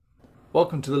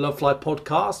Welcome to the Love Fly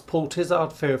podcast. Paul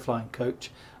Tizard, Fear of Flying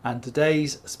coach, and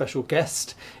today's special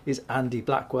guest is Andy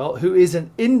Blackwell, who is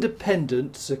an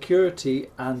independent security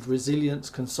and resilience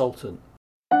consultant.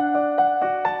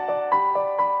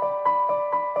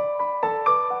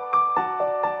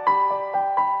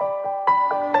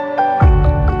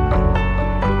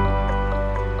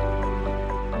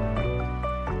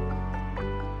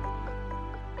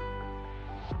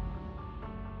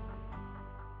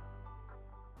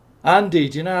 Andy,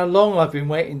 do you know how long I've been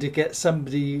waiting to get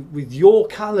somebody with your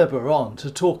caliber on to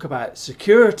talk about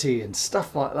security and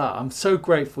stuff like that? I'm so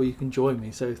grateful you can join me.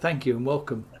 So thank you and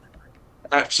welcome.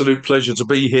 Absolute pleasure to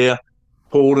be here,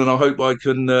 Paul, and I hope I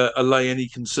can allay any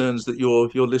concerns that your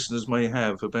listeners may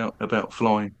have about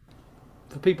flying.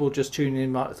 For people just tuning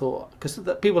in, might have thought, because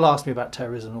people ask me about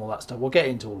terrorism and all that stuff. We'll get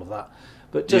into all of that.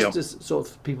 But Yeah. just as sort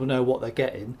of people know what they're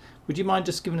getting, would you mind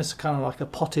just giving us a kind of like a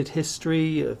potted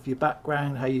history of your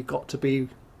background, how you got to be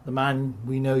the man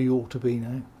we know you ought to be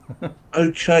now?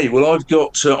 Okay. Well,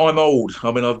 I'm old.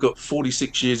 I mean, I've got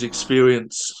 46 years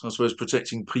experience, I suppose,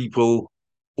 protecting people,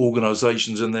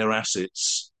 organisations, and their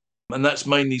assets. And that's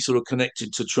mainly sort of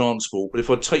connected to transport. But if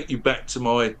I take you back to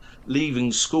my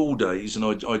leaving school days, and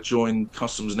I joined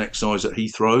Customs and Excise at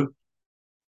Heathrow,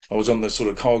 I was on the sort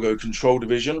of cargo control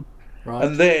division. And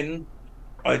Right. then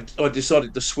I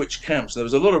decided to switch camps. There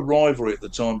was a lot of rivalry at the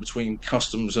time between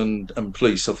customs and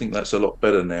police. I think that's a lot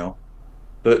better now.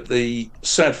 But the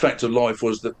sad fact of life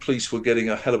was that police were getting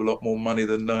a hell of a lot more money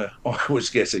than I was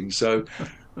getting. So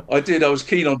I was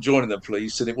keen on joining the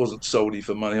police, and it wasn't solely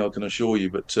for money, I can assure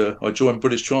you. But I joined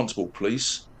British Transport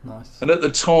Police. Nice. And at the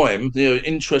time,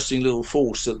 interesting little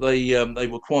force that they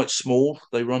were quite small.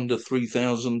 They were under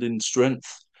 3,000 in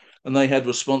strength, and they had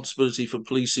responsibility for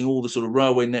policing all the sort of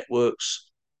railway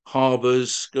networks,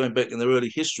 harbours. Going back in their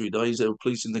early history days, they were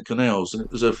policing the canals, and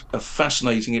it was a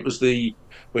fascinating.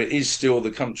 Well, it is still the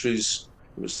country's.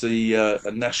 It was the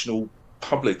a national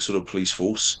public sort of police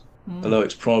force, Mm. although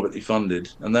it's privately funded,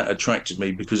 and that attracted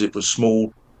me because it was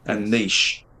small and Yes.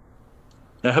 niche.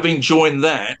 Now, having joined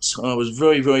that, I was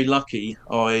very, very lucky.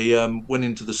 I went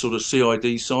into the sort of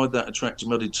CID side. That attracted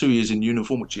me. I did 2 years in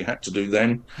uniform, which you had to do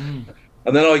then. Mm.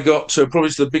 And then I got probably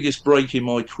the biggest break in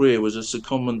my career was a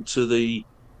secondment to the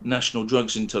National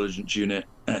Drugs Intelligence Unit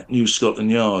at New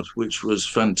Scotland Yard, which was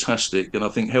fantastic and I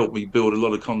think helped me build a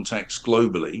lot of contacts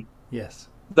globally. Yes.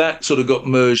 That sort of got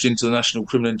merged into the National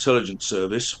Criminal Intelligence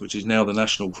Service, which is now the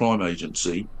National Crime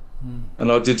Agency, Mm.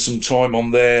 and I did some time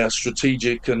on their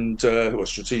strategic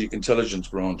intelligence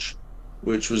branch,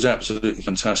 which was absolutely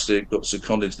fantastic. Got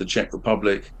seconded to the Czech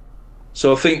Republic.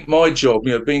 So I think my job,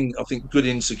 being I think good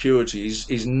in security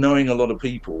is knowing a lot of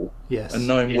people and Yes.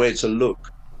 knowing where to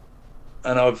look.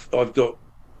 And I've got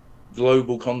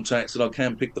global contacts that I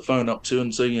can pick the phone up to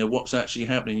and say, what's actually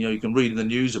happening. You can read in the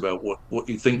news about what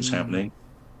you think's Mm. happening,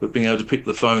 but being able to pick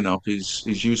the phone up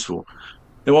is useful.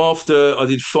 Now, after I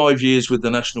did 5 years with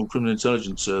the National Criminal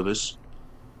Intelligence Service,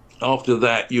 after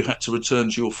that, you had to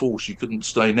return to your force. You couldn't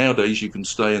stay. Nowadays, you can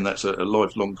stay, and that's a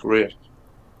lifelong career.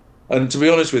 And to be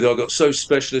honest with you, I got so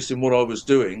specialist in what I was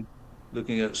doing,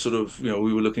 looking at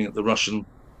we were looking at the Russian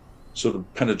sort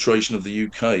of penetration of the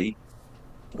UK,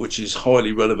 which is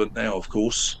highly relevant now, of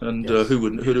course. And Yes. who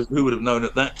would have known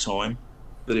at that time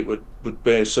that it would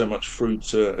bear so much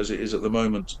fruit as it is at the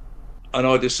moment? And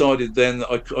I decided then that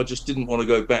I just didn't want to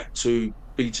go back to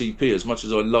BTP as much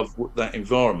as I loved that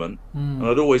environment. And Mm.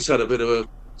 I'd always had a bit of a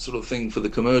sort of thing for the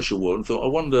commercial world and thought, I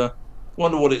wonder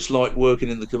what it's like working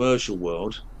in the commercial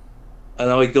world. And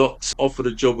I got offered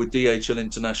a job with DHL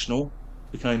International,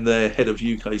 became their head of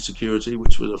UK security,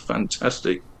 which was a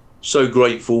fantastic. So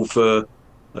grateful for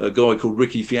a guy called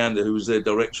Ricky Fiander, who was their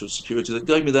director of security, that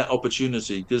gave me that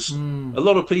opportunity because Mm. a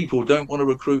lot of people don't want to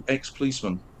recruit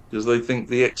ex-policemen because they think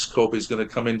the ex-cop is going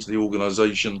to come into the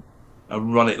organisation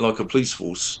and run it like a police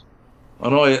force.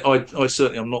 And I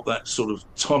certainly am not that sort of.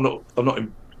 I'm not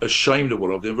ashamed of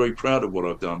what I've done. I'm very proud of what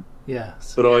I've done.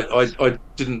 Yes. But I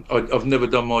didn't. I've never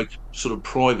done my sort of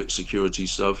private security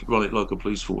stuff. Run it like a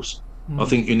police force. I Mm.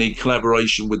 think you need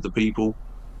collaboration with the people,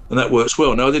 and that works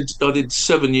well. Now I did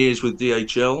 7 years with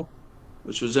DHL,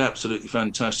 which was absolutely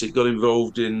fantastic. Got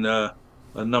involved in a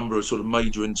number of sort of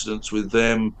major incidents with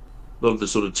them, a lot of the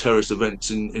sort of terrorist events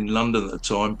in London at the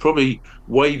time, probably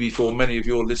way before many of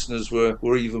your listeners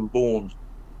were even born.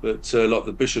 But like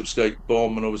the Bishopsgate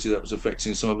bomb, and obviously that was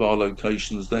affecting some of our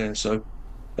locations there. So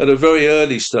at a very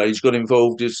early stage, got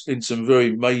involved in some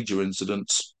very major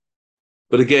incidents.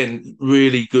 But again,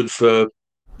 really good for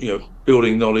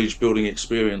building knowledge, building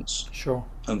experience Sure.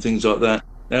 and things like that.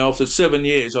 Now, after 7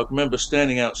 years, I remember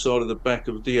standing outside of the back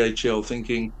of DHL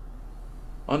thinking,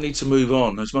 I need to move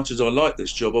on. As much as I like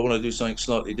this job, I want to do something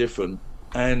slightly different.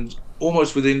 And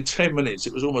almost within 10 minutes,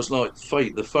 it was almost like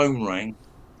fate. The phone rang.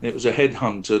 It was a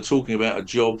headhunter talking about a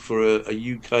job for a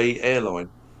UK airline.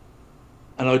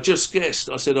 And I just guessed.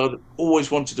 I said I'd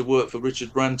always wanted to work for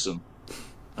Richard Branson.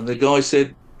 And the guy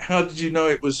said, "How did you know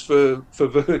it was for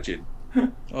Virgin?"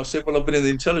 I said, "Well, I've been in the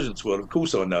intelligence world. Of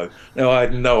course I know." Now, I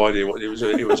had no idea what it was.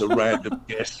 It was a random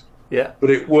guess, Yeah. but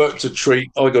it worked a treat.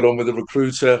 I got on with the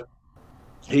recruiter.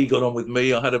 He got on with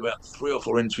me. I had about 3 or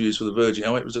 4 interviews for the Virgin.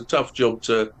 It was a tough job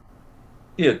to,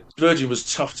 yeah, Virgin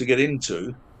was tough to get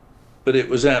into, but it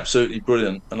was absolutely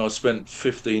brilliant. And I spent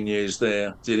 15 years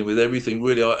there dealing with everything,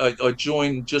 really. I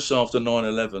joined just after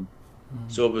 9/11.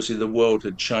 So obviously the world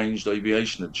had changed,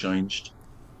 aviation had changed.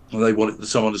 And they wanted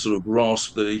someone to sort of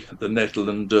grasp the nettle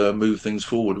and move things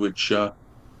forward,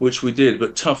 which we did.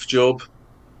 But tough job.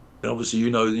 And obviously,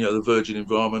 the Virgin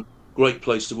environment, great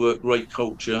place to work, great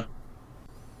culture.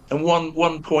 And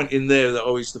one point in there that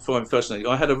I used to find fascinating,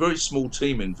 I had a very small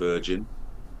team in Virgin.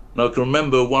 And I can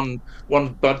remember one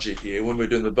budget year when we were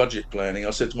doing the budget planning,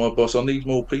 I said to my boss, "I need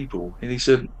more people." And he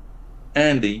said,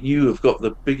 "Andy, you have got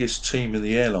the biggest team in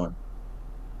the airline."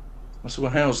 I said,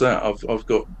 "Well, how's that? I've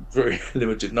got very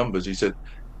limited numbers." He said,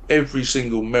 "Every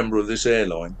single member of this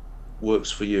airline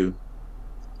works for you."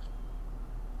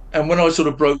 And when I sort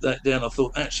of broke that down, I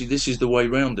thought, actually, this is the way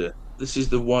round it. This is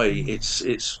the way.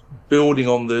 It's building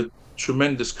on the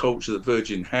tremendous culture that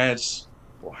Virgin has,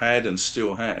 or had, and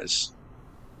still has,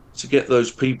 to get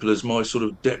those people as my sort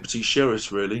of deputy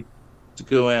sheriffs, really, to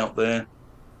go out there,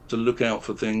 to look out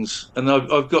for things. And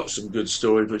I've got some good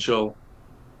stories, which I'll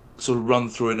sort of run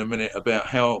through in a minute, about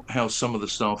how some of the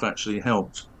staff actually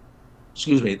helped.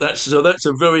 Excuse me. That's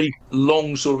a very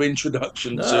long sort of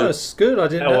introduction No, to it's good. I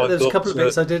didn't how know. I There's a got couple of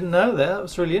bits I didn't know there. That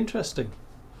was really interesting.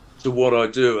 to what I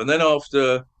do. And then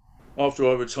after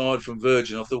I retired from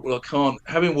Virgin, I thought, well, I can't,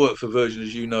 having worked for Virgin,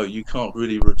 as you know, you can't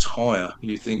really retire.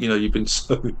 You think, you've been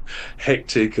so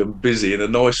hectic and busy in a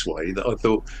nice way, that I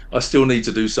thought I still need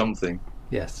to do something.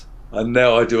 Yes. And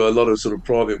now I do a lot of sort of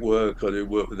private work. I do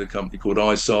work with a company called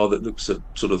ISAR that looks at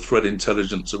sort of threat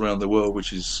intelligence around the world,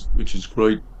 which is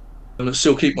great. And I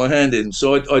still keep my hand in.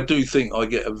 So I do think I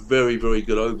get a very, very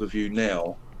good overview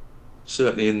now,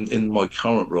 certainly in my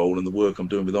current role and the work I'm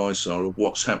doing with ISAR, of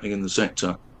what's happening in the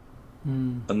sector.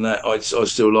 And that I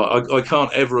still like. I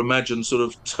can't ever imagine sort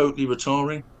of totally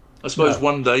retiring. I suppose No.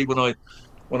 one day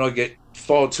when I get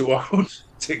far too old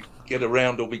to get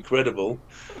around or be credible,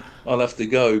 I'll have to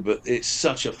go. But it's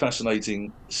such a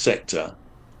fascinating sector.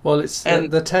 Well, it's And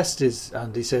the test is,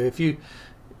 Andy. So if you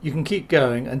can keep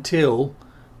going until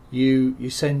you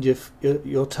send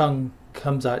your tongue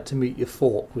comes out to meet your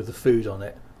fork with the food on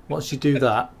it. Once you do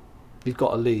that, you've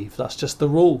got to leave. That's just the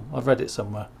rule. I've read it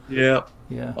somewhere. yeah,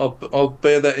 Yeah. I'll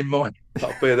bear that in mind.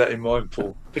 I'll bear that in mind,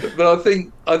 Paul. But I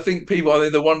think people. I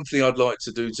think the one thing I'd like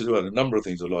to do well, a number of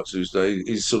things I'd like to do today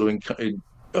is sort of,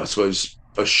 I suppose,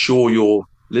 assure your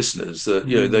listeners that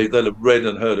they'll have read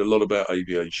and heard a lot about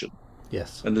aviation,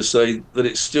 Yes. and to say that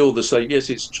it's still the same. Yes,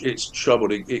 it's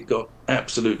troubled. It got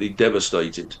absolutely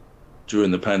devastated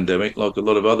during the pandemic, like a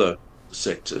lot of other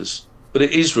sectors, but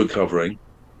it is recovering,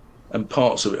 and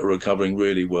parts of it are recovering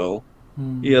really well.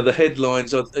 Yeah, the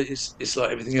headlines are, it's like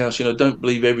everything else. Don't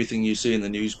believe everything you see in the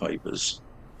newspapers.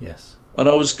 Yes. And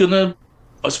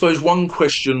I suppose one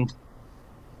question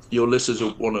your listeners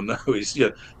will want to know is,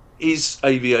 is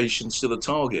aviation still a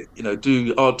target?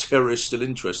 Are terrorists still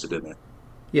interested in it?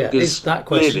 Yeah. Is Because that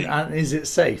question, clearly, and is it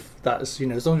safe? That's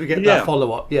as long as we get that yeah,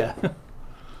 follow up. Yeah.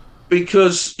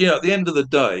 because at the end of the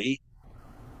day,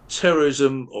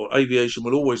 terrorism or aviation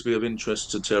will always be of interest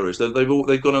to terrorists.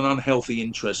 They've got an unhealthy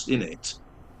interest in it.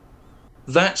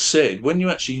 That said, when you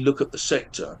actually look at the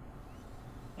sector,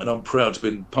 and I'm proud to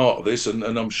be part of this, and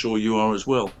I'm sure you are as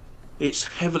well, it's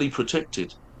heavily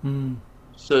protected.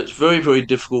 So it's very, very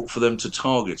difficult for them to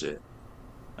target it.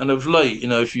 And of late,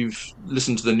 if you've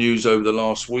listened to the news over the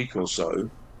last week or so,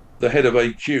 the head of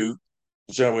AQ,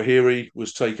 Zawahiri,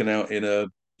 was taken out in a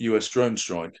US drone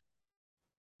strike.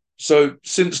 So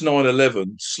since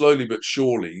 9/11, slowly but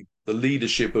surely, the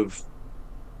leadership of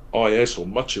IS, or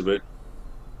much of it,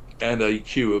 and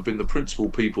AQ have been the principal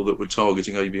people that were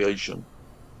targeting aviation,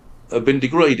 have been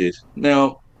degraded.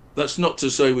 Now, that's not to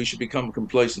say we should become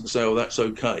complacent and say, "Oh, that's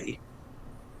okay."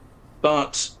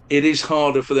 But it is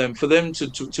harder for them. For them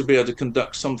to be able to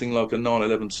conduct something like a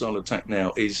 9/11 style attack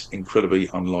now is incredibly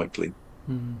unlikely.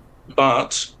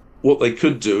 But what they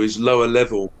could do is lower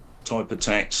level type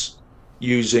attacks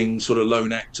using sort of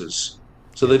lone actors.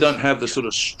 So they don't have the sort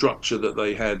of structure that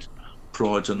they had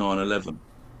prior to 9/11.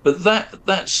 But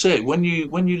that said, when you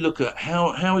look at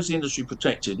how is the industry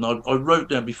protected, and I wrote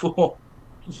down before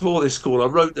this call, I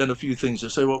wrote down a few things to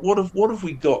say, well, what have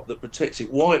we got that protects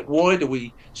it? Why do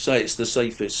we say it's the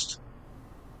safest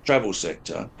travel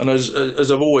sector? And as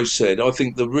I've always said, I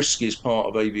think the riskiest part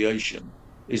of aviation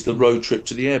is the road trip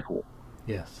to the airport.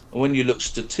 Yes. And when you look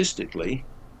statistically,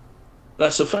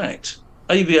 that's a fact.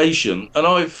 Aviation, and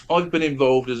I've been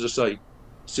involved, as I say,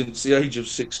 since the age of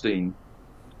 16,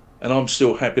 and I'm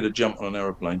still happy to jump on an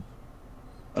aeroplane.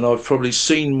 And I've probably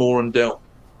seen more and dealt,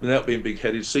 without being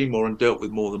big-headed, seen more and dealt with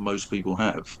more than most people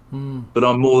have. But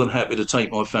I'm more than happy to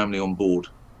take my family on board.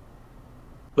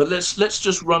 But let's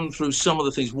just run through some of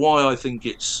the things why I think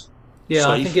it's Yeah,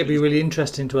 I think safe. it'd be really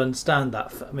interesting to understand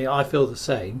that. I mean, I feel the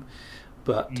same,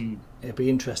 but Mm. it'd be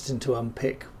interesting to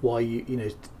unpick why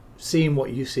seeing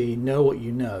what you see, know what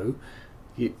you know,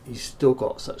 you still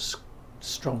got such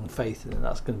strong faith in it.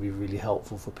 That's going to be really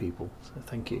helpful for people. So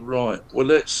thank you. Right.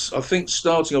 Well, I think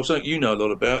starting off, something you know a lot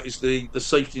about is the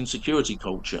safety and security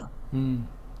culture. Mm.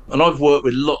 And I've worked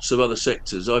with lots of other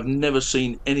sectors. I've never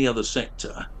seen any other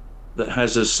sector that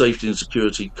has a safety and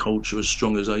security culture as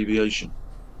strong as aviation.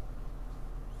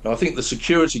 Now, I think the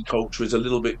security culture is a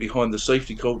little bit behind the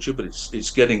safety culture, but it's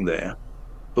getting there.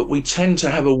 But we tend to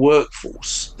have a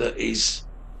workforce that is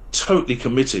totally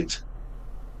committed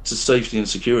to safety and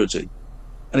security.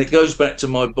 And it goes back to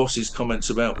my boss's comments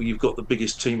about, well, you've got the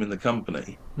biggest team in the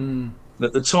company. Mm. And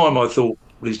at the time, I thought,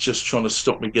 well, he's just trying to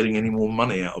stop me getting any more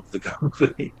money out of the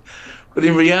company. But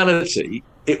in reality,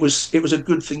 it was a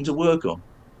good thing to work on.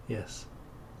 Yes.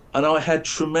 And I had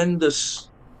tremendous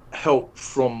help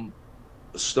from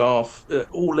staff at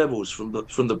all levels, from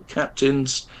the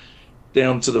captains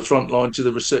down to the front line to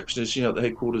the receptionist, at the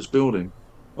headquarters building.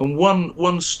 And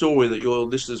one story that your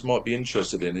listeners might be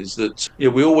interested in is that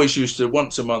we always used to,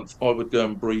 once a month, I would go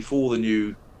and brief all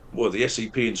the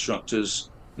SEP instructors.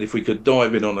 And if we could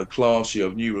dive in on a class,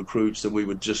 of new recruits, then we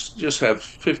would just have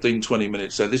 15, 20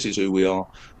 minutes. So this is who we are,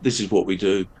 this is what we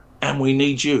do, and we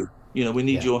need you. We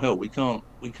need Yeah. your help. We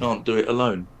can't do it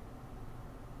alone.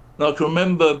 Now, I can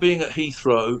remember being at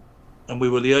Heathrow, and we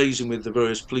were liaising with the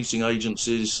various policing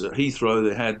agencies. At Heathrow,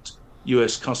 they had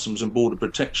US Customs and Border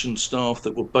Protection staff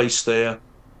that were based there,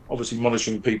 obviously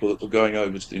monitoring people that were going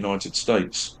over to the United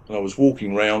States. And I was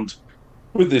walking around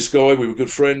with this guy, we were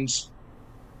good friends,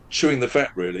 chewing the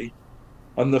fat really.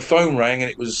 And the phone rang,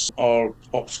 and it was our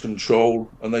ops control.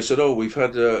 And they said, "Oh, we've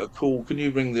had a call. Can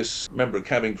you ring this member of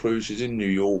cabin crew? She's in New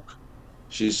York.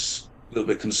 She's a little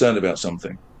bit concerned about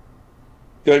something."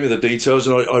 Gave me the details,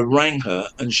 and I rang her,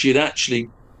 and she had actually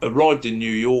arrived in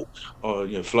New York,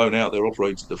 flown out there,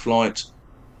 operated the flight,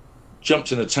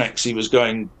 jumped in a taxi, was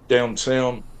going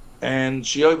downtown, and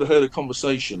she overheard a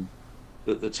conversation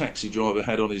that the taxi driver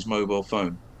had on his mobile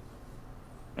phone.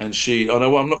 And I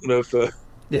know I'm not going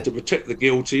Yeah. to protect the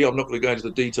guilty, I'm not going to go into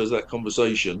the details of that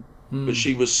conversation, but Mm.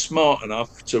 she was smart enough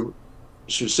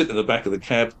she was sitting in the back of the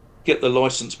cab, get the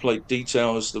license plate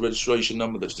details, the registration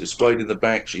number that's displayed in the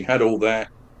back. She had all that.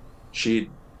 She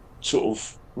sort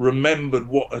of remembered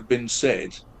what had been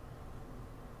said.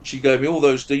 She gave me all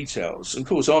those details. And of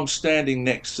course, I'm standing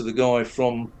next to the guy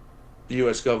from the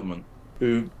US government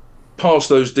who passed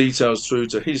those details through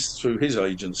his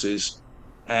agencies.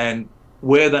 And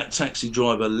where that taxi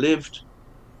driver lived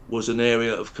was an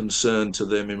area of concern to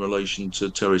them in relation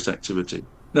to terrorist activity.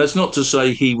 Now, it's not to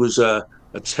say he was a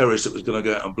terrorist that was going to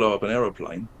go out and blow up an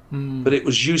aeroplane, but Mm. it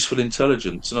was useful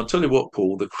intelligence. And I'll tell you what,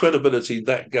 Paul, the credibility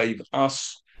that gave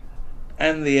us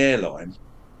and the airline,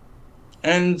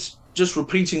 and just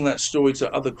repeating that story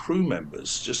to other crew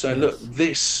members, just saying, look, Yes.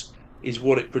 this is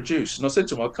what it produced. And I said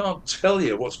to him, I can't tell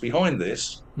you what's behind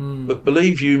this, Mm. but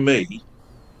believe you me,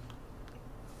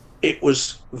 it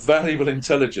was valuable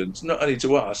intelligence, not only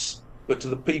to us, but to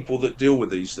the people that deal with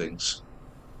these things.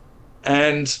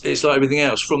 And it's like everything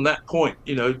else. From that point,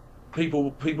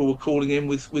 people were calling in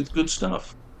with good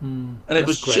stuff. Mm. And it That's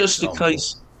was a great just a example.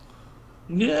 case,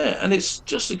 yeah, and it's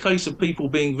just a case of people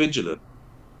being vigilant.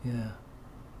 Yeah.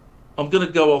 I'm going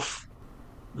to go off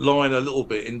line a little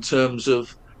bit in terms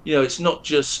of, it's not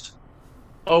just,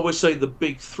 I always say the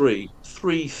big three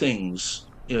things.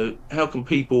 How can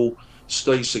people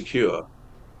stay secure?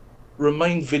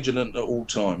 Remain vigilant at all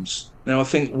times. Now, I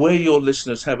think where your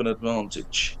listeners have an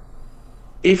advantage,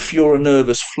 if you're a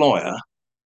nervous flyer,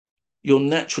 you're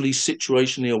naturally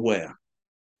situationally aware.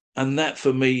 And that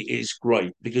for me is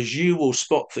great because you will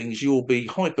spot things, you will be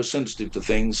hypersensitive to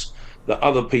things that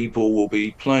other people will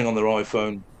be playing on their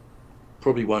iPhone,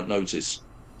 probably won't notice.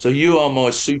 So you are my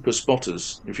super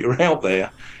spotters. If you're out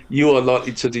there, you are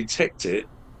likely to detect it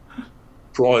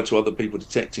prior to other people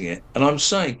detecting it. And I'm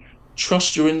saying,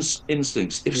 trust your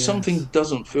instincts. If Yes. something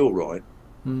doesn't feel right,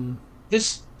 Mm.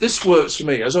 this works for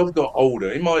me. As I've got older,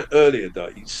 in my earlier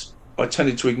days, I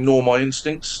tended to ignore my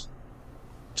instincts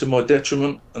to my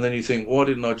detriment, and then you think, why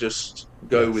didn't I just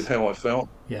go Yes. with how I felt?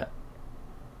 Yeah.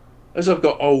 As I've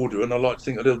got older and I like to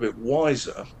think a little bit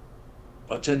wiser,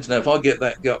 I tend to know if I get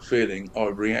that gut feeling, I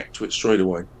react to it straight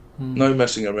away. Mm. No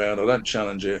messing around. I don't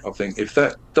challenge it. I think if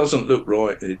that doesn't look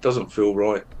right, it doesn't feel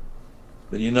right,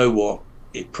 then you know what?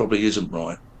 It probably isn't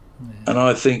right. Yeah. And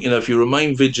I think, if you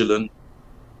remain vigilant,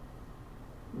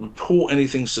 report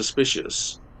anything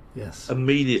suspicious Yes.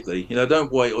 immediately.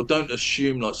 Don't wait, or don't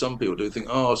assume like some people do, think,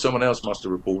 oh, someone else must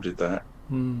have reported that.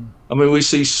 Mm. I mean, we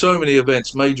see so many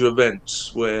events, major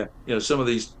events, where, some of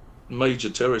these major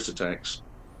terrorist attacks,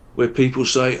 where people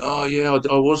say, oh, yeah,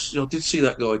 I did see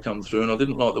that guy come through and I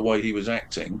didn't like the way he was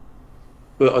acting.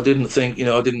 But I didn't think,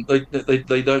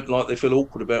 they don't like, they feel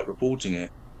awkward about reporting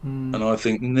it. Mm. And I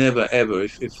think never, ever,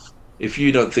 if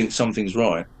you don't think something's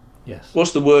right, Yes.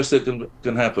 what's the worst that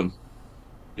can happen?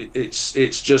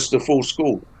 It's just a full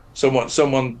school.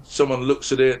 Someone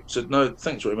looks at it, said, no,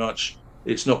 thanks very much.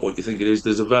 It's not what you think it is.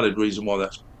 There's a valid reason why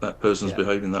that person's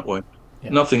behaving that way.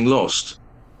 Yeah. Nothing lost.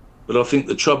 But I think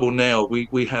the trouble now,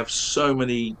 we have so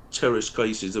many terrorist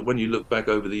cases that when you look back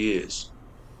over the years,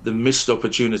 the missed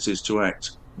opportunities to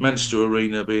act. Manchester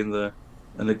Arena being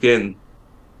and again,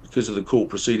 because of the court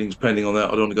proceedings pending on that,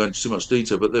 I don't want to go into too much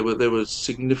detail, but there were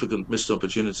significant missed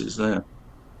opportunities there.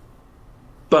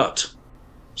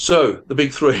 So the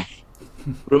big three: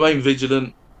 remain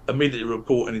vigilant, immediately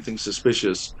report anything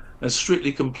suspicious, and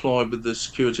strictly comply with the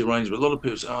security arrangement. A lot of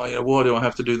people say, oh, yeah, why do I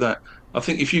have to do that? I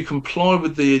think if you comply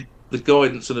with the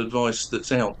guidance and advice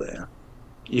that's out there,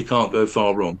 you can't go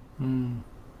far wrong. Mm.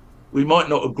 We might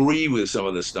not agree with some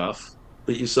of the stuff,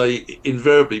 but you say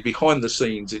invariably behind the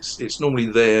scenes, it's normally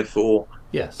there for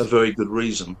Yes. a very good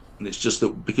reason. And it's just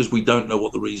that because we don't know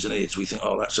what the reason is, we think,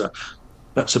 oh, that's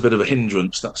a bit of a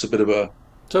hindrance. That's a bit of a...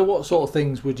 So what sort of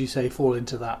things would you say fall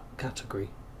into that category?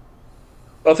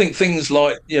 I think things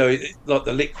like, like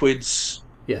the liquids,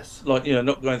 Yes. like,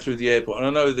 not going through the airport. And I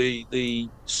know the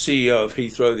CEO of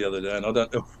Heathrow the other day, and I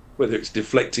don't know whether it's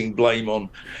deflecting blame on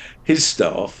his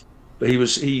staff, but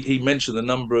he mentioned the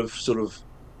number of sort of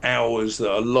hours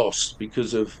that are lost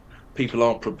because of people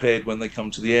aren't prepared when they come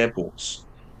to the airports.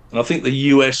 And I think the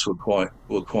US were quite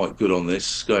good on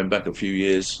this, going back a few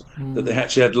years, that they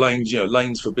actually had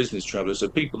lanes for business travellers, so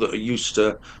people that are used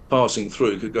to passing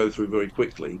through could go through very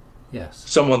quickly. Yes.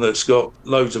 Someone that's got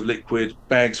loads of liquid,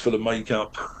 bags full of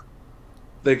makeup,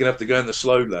 they're going to have to go in the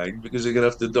slow lane because they're going to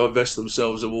have to divest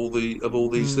themselves of all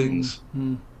these things.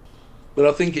 Mm. But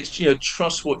I think it's,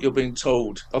 trust what you're being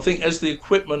told. I think as the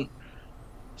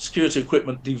security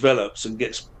equipment develops and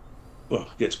gets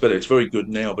better, it's very good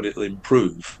now, but it'll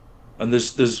improve. And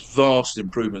there's vast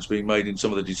improvements being made in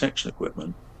some of the detection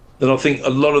equipment. Then I think a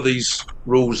lot of these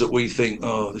rules that we think,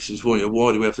 oh, this is why do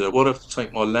we have to? Why do I have to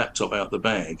take my laptop out the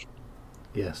bag?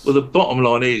 Yes. Well, the bottom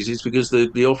line is because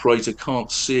the operator can't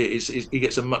see it. He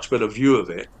gets a much better view of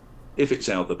it if it's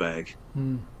out the bag.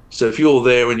 Mm. So if you're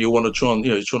there and you want to try and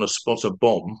you're trying to spot a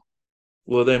bomb,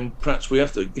 well, then perhaps we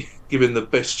have to give him the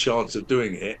best chance of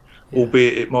doing it,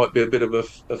 albeit it might be a bit of a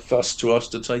fuss to us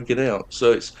to take it out.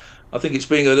 So I think it's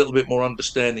being a little bit more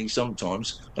understanding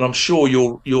sometimes, and I'm sure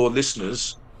your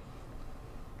listeners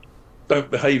don't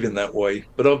behave in that way.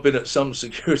 But I've been at some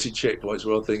security checkpoints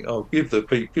where I think, oh, give them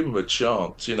a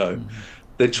chance. Mm-hmm.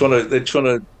 They're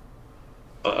trying to,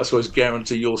 I suppose,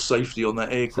 guarantee your safety on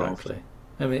that aircraft. Exactly.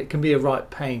 I mean, it can be a right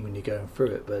pain when you're going through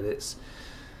it, but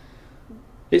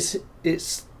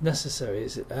it's necessary,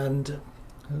 and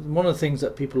one of the things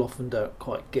that people often don't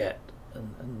quite get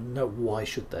and know why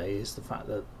should they is the fact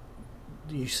that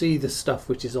you see the stuff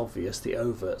which is obvious, the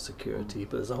overt security,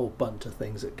 but there's a whole bunch of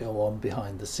things that go on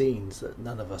behind the scenes that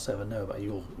none of us ever know about.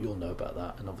 You'll know about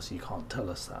that, and obviously you can't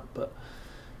tell us that, but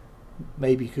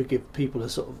maybe you could give people a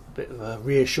sort of bit of a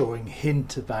reassuring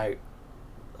hint about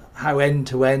how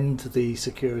end-to-end the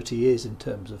security is in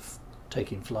terms of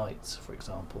taking flights, for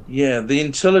example. Yeah, the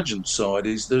intelligence side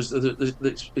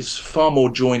is far more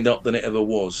joined up than it ever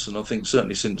was, and I think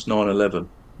certainly since 9/11.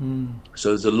 So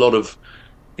there's a lot of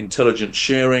intelligence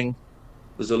sharing.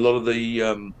 There's a lot of the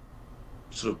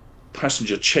sort of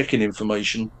passenger check-in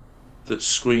information that's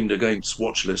screened against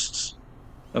watch lists,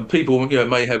 and people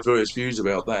may have various views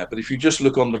about that. But if you just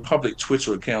look on the public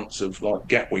Twitter accounts of like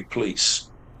Gatwick Police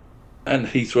and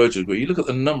Heathrow to a degree, you look at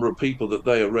the number of people that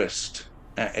they arrest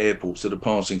at airports that are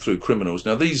passing through, criminals.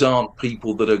 Now, these aren't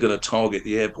people that are going to target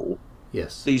the airport.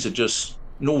 Yes. These are just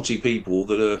naughty people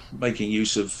that are making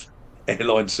use of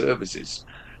airline services.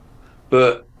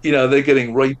 But they're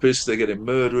getting rapists, they're getting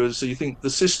murderers. So you think the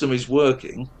system is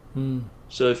working. Mm.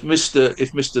 So if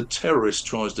Mr. Terrorist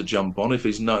tries to jump on, if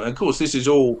he's known, and of course this is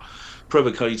all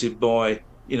provocated by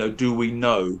do we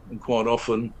know? And quite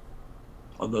often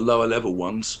on the lower level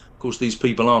ones, of course these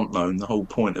people aren't known. The whole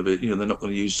point of it, they're not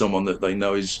going to use someone that they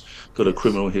know has got a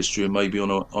criminal history and maybe on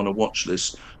a watch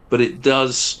list. But it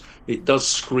does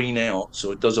screen out,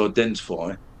 so it does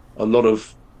identify a lot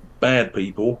of bad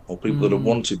people or people that are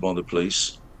wanted by the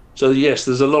police. So yes,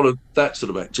 there's a lot of that sort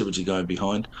of activity going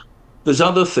behind. There's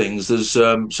other things. There's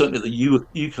certainly at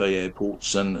the UK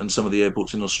airports and some of the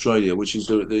airports in Australia, which is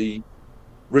the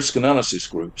risk analysis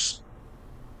groups.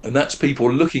 And that's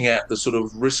people looking at the sort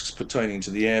of risks pertaining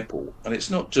to the airport. And it's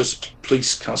not just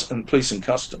police and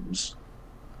customs.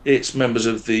 It's members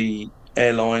of the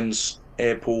airlines,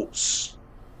 airports,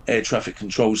 air traffic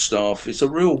control staff. It's a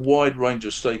real wide range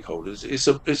of stakeholders.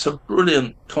 It's a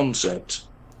brilliant concept.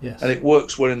 Yes. And it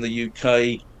works well in the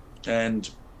UK and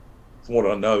from what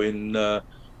I know in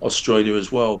Australia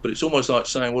as well. But it's almost like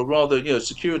saying, well, rather,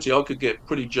 security, I could get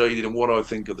pretty jaded in what I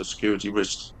think of the security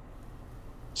risks.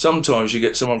 Sometimes you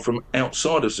get someone from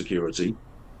outside of security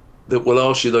that will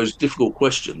ask you those difficult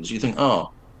questions. You think,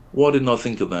 why didn't I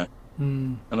think of that?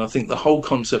 Mm. And I think the whole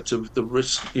concept of the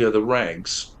risk, the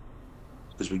RAGs,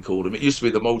 as we call them, it used to be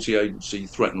the multi-agency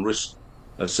threat and risk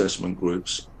assessment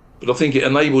groups. But I think it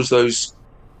enables those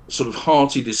sort of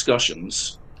hearty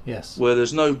discussions. Yes. Where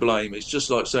there's no blame. It's just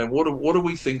like saying, what do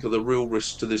we think are the real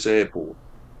risks to this airport?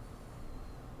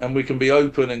 And we can be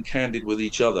open and candid with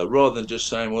each other rather than just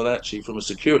saying, well, actually, from a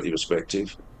security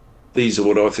perspective, these are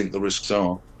what I think the risks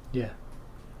are. Yeah.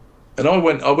 And I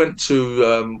went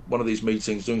to one of these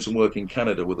meetings doing some work in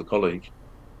Canada with a colleague,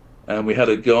 and we had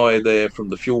a guy there from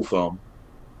the fuel farm,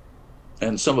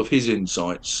 and some of his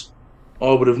insights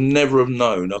I would have never have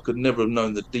known. I could never have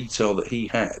known the detail that he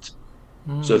had.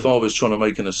 So if I was trying to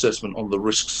make an assessment on the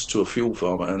risks to a fuel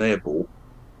farm at an airport,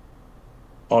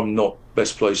 I'm not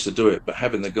best placed to do it. But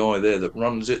having the guy there that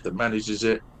runs it, that manages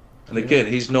it, and again,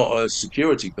 he's not a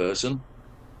security person.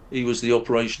 He was the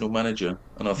operational manager.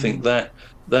 And I think that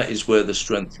is where the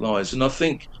strength lies. And I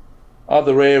think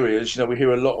other areas, we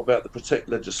hear a lot about the Protect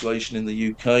legislation in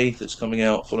the UK that's coming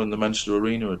out following the Manchester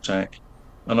Arena attack.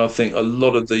 And I think a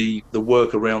lot of the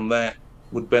work around that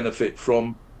would benefit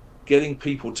from getting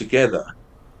people together.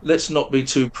 Let's not be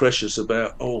too precious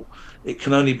about, it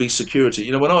can only be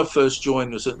security. When I first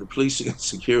joined the policing and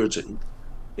security,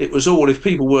 it was all, if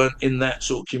people weren't in that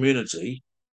sort of community,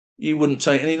 you wouldn't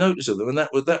take any notice of them. And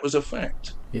that was a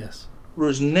fact. Yes.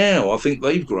 Whereas now I think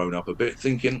they've grown up a bit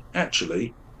thinking,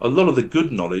 actually, a lot of the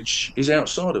good knowledge is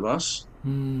outside of us.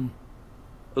 Mm.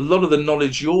 A lot of the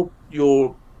knowledge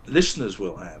your listeners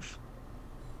will have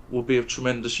will be of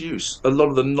tremendous use. A lot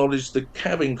of the knowledge the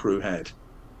cabin crew had,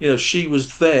 she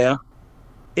was there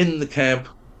in the cab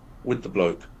with the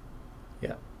bloke.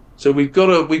 Yeah. So we've got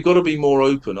to be more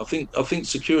open. I think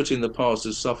security in the past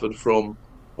has suffered from,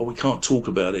 we can't talk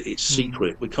about it. It's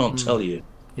secret. We can't tell you.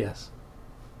 Yes.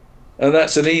 And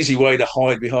that's an easy way to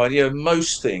hide behind.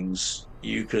 Most things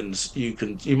you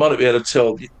might not be able to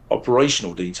tell the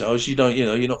operational details. You don't,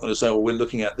 you're not going to say, well, we're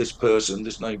looking at this person,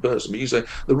 this named person. But you say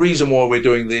the reason why we're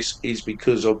doing this is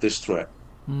because of this threat.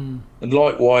 And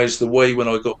likewise, the way when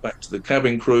I got back to the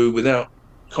cabin crew without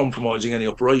compromising any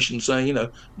operation, saying,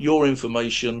 your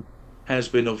information has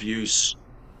been of use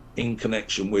in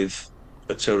connection with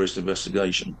a terrorist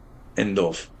investigation. End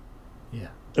of. Yeah.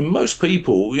 And most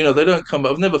people, they don't come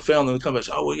back. I've never found them come back and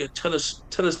say, oh, well, yeah, tell us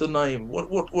the name.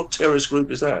 What terrorist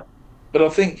group is that? But I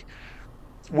think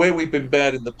where we've been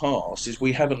bad in the past is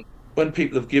we haven't, when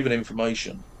people have given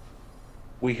information,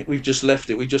 we've just left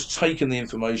it. We've just taken the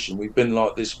information. We've been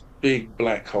like this big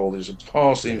black hole. There's a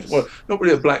passing, well, not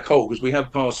really a black hole because we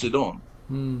have passed it on.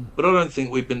 But I don't think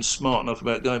we've been smart enough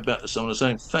about going back to someone and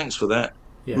saying, thanks for that.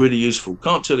 Yeah. Really useful.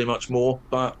 Can't tell you much more,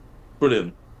 but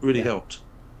brilliant. Really helped.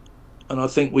 And I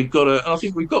think we've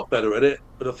got better at it.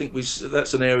 But I think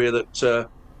that's an area that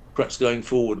perhaps going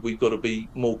forward we've got to be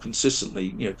more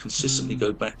consistently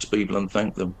go back to people and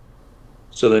thank them,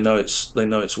 so they know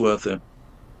it's worth it.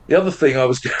 The other thing I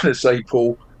was going to say,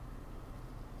 Paul,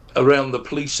 around the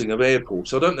policing of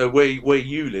airports, I don't know where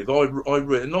you live.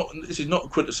 This is not a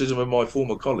criticism of my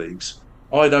former colleagues.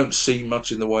 I don't see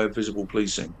much in the way of visible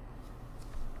policing.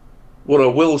 What I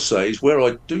will say is where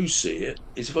I do see it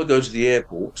is if I go to the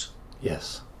airport.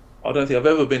 Yes. I don't think I've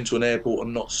ever been to an airport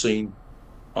and not seen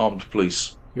armed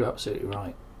police. You're absolutely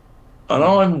right. And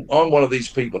I'm one of these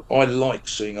people. I like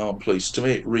seeing armed police. To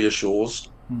me, it reassures.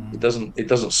 It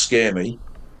doesn't scare me.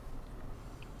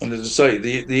 And as I say,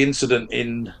 the incident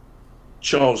in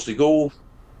Charles de Gaulle,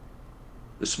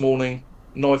 this morning,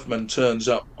 knifeman turns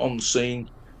up on scene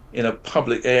in a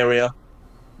public area,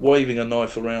 waving a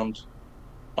knife around.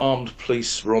 Armed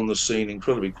police were on the scene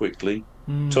incredibly quickly,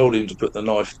 told him to put the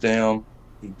knife down.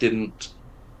 He didn't,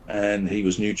 and he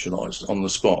was neutralised on the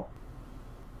spot.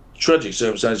 Tragic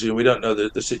circumstances, we don't know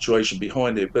the situation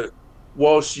behind it, but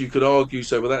whilst you could argue,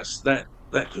 say, well,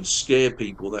 that could scare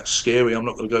people, that's scary, I'm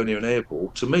not going to go near an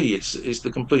airport. To me, it's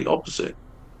the complete opposite.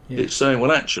 Yeah. It's saying,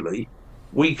 well, actually,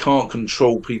 we can't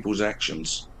control people's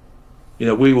actions.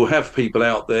 We will have people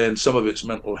out there, and some of it's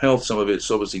mental health, some of it's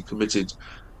obviously committed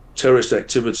terrorist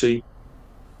activity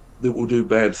that will do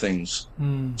bad things.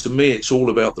 To me, it's all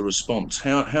about the response.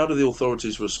 How do the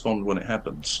authorities respond when it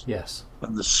happens? Yes.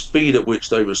 And the speed at which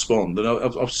they respond. And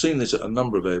I've seen this at a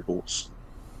number of airports.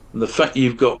 And the fact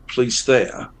you've got police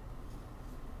there,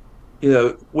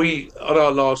 we, at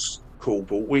our last call,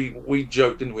 Paul, we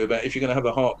joked, didn't we, about if you're going to have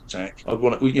a heart attack, we'd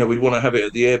want to have it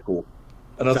at the airport.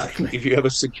 And exactly. I think if you have a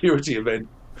security event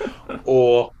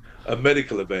or a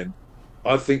medical event,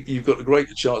 I think you've got a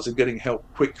greater chance of getting help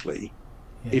quickly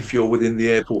if you're within the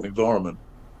airport environment.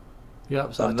 Yeah,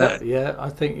 absolutely. I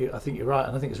think you're right,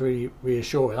 and I think it's really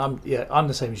reassuring. I'm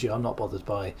the same as you. I'm not bothered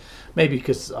by, maybe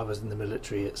because I was in the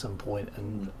military at some point,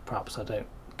 and perhaps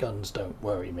guns don't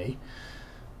worry me.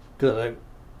 Because I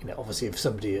don't, obviously, if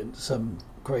some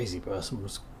crazy person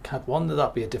had one,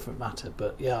 that'd be a different matter.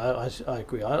 But yeah, I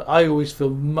agree. I always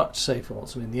feel much safer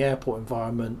once I'm in the airport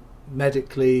environment,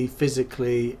 medically,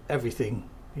 physically, everything.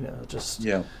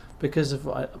 Because of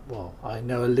I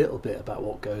know a little bit about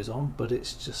what goes on, but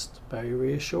it's just very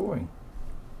reassuring.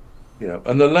 Yeah,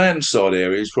 and the landside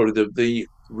area is probably the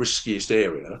riskiest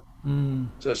area.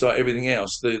 So it's like everything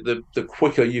else. The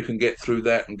quicker you can get through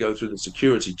that and go through the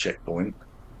security checkpoint,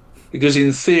 because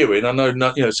in theory, and I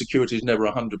know security is never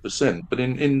 100%, but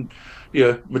in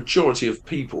majority of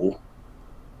people,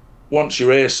 once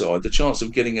you're airside, the chance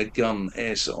of getting a gun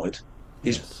airside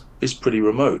is pretty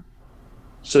remote.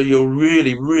 So you're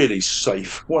really, really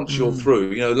safe once you're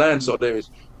through. Landside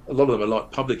areas, a lot of them are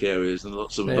like public areas, and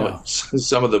lots of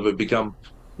some of them have become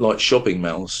like shopping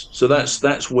malls. So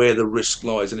that's where the risk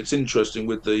lies. And it's interesting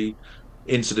with the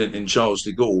incident in Charles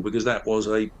de Gaulle, because that was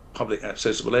a public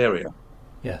accessible area.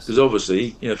 Yes. Because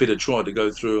obviously, if he'd have tried to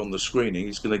go through on the screening,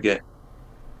 he's going to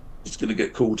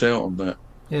get caught out on that.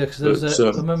 Yeah, because I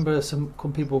remember some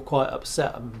people were quite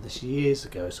upset. I remember this years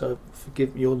ago, so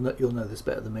forgive me, you'll know this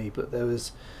better than me, but there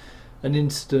was an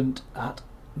incident at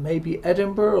maybe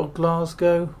Edinburgh or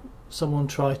Glasgow. Someone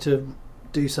tried to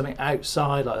do something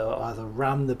outside, like either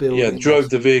ram the building. Yeah, drove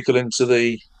the vehicle into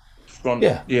the front.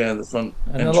 Yeah, the front.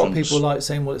 And entrance. A lot of people like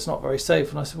saying, "Well, it's not very safe."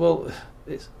 And I said, "Well,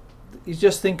 you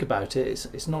just think about it.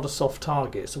 It's not a soft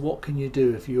target. So what can you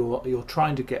do if you're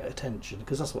trying to get attention?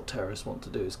 Because that's what terrorists want to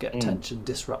do: is get attention,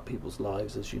 disrupt people's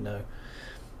lives, as you know.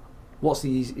 What's the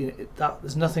easy?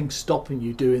 There's nothing stopping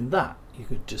you doing that. You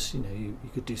could just, you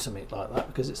could do something like that,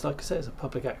 because it's, like I say, it's a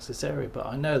public access area. But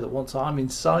I know that once I'm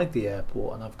inside the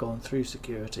airport and I've gone through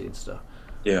security and stuff,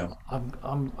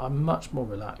 I'm much more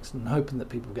relaxed, and hoping that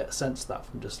people get a sense of that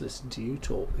from just listening to you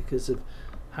talk, because of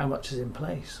how much is in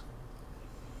place.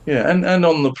 Yeah, and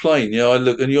on the plane, I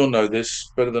look, and you'll know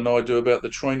this better than I do, about the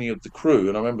training of the crew.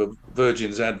 And I remember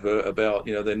Virgin's advert about,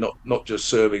 they're not just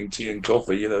serving tea and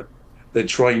coffee. They're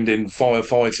trained in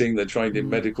firefighting, they're trained in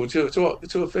medical to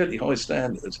a fairly high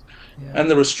standard,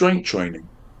 and the restraint training.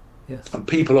 Yes. And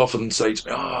people often say to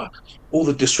me, all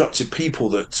the disruptive people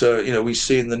that we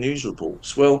see in the news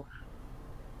reports. Well,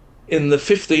 in the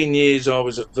 15 years I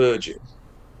was at Virgin,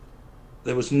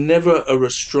 there was never a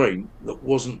restraint that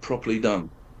wasn't properly done.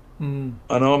 And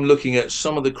I'm looking at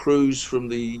some of the crews from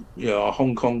the our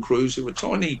Hong Kong crews, who were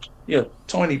tiny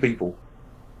people.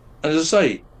 And as I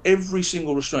say, every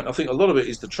single restraint, I think a lot of it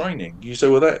is the training. You say,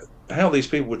 well, how these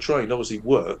people were trained obviously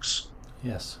works.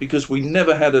 Yes. Because we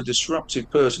never had a disruptive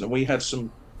person, and we had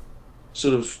some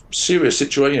sort of serious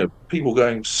situation, people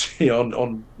going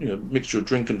on mixture of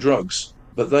drink and drugs,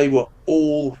 but they were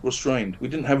all restrained. We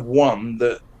didn't have one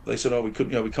that they said, we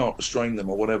couldn't, we can't restrain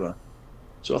them or whatever.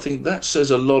 So I think that says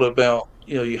a lot about,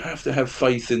 you have to have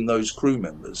faith in those crew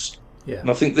members. Yeah. And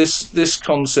I think this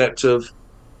concept of,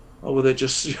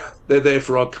 they're there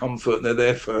for our comfort, and they're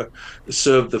there to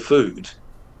serve the food.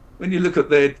 When you look at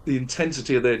the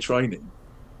intensity of their training,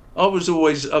 I've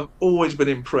always been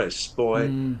impressed by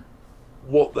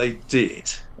what they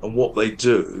did and what they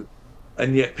do,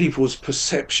 and yet people's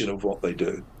perception of what they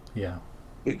do. Yeah.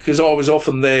 Because I was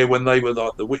often there when they were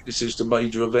like the witnesses to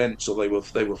major events, or they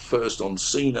were first on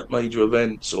scene at major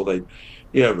events, or they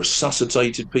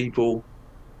resuscitated people.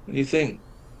 And you think,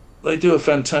 they do a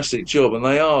fantastic job, and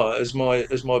they are, as my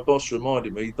boss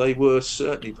reminded me, they were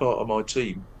certainly part of my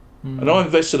team, and I Mm.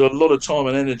 invested a lot of time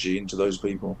and energy into those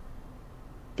people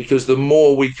because the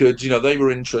more we could, they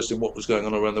were interested in what was going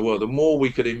on around the world. The more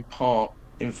we could impart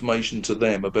information to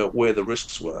them about where the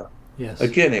risks were. Yes.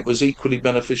 Again, it was equally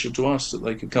beneficial to us that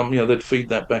they could come. They'd feed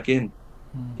that back in.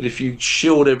 Mm. But if you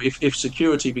shield it, if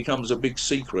security becomes a big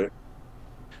secret,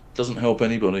 it doesn't help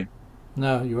anybody.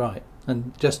 No, you're right.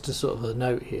 And just to sort of a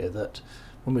note here that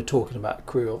when we're talking about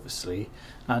crew, obviously,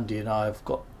 Andy and I have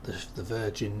got the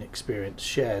Virgin experience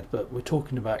shared, but we're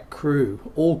talking about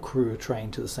crew. All crew are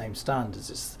trained to the same standards.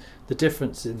 It's the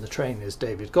difference in the training, as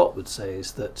David Gott would say,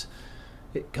 is that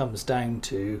it comes down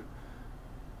to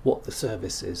what the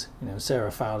service is.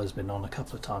 Sarah Fowler's been on a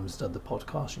couple of times, done the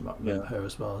podcast. You might remember her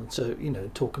as well. And so,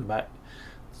 talking about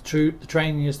the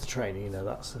training is the training.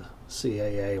 That's a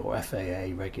CAA or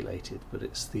FAA regulated, but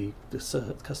it's the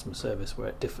customer service where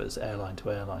it differs airline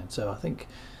to airline. So I think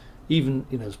even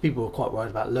people are quite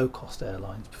worried about low cost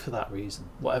airlines for that reason,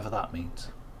 whatever that means.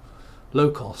 Low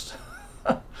cost.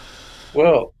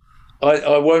 Well,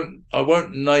 I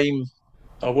won't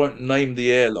name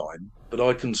the airline, but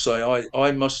I can say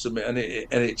I must admit, and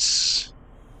it's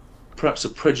perhaps a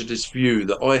prejudiced view,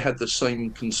 that I had the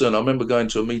same concern. I remember going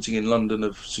to a meeting in London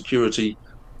of security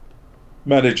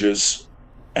managers,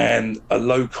 and a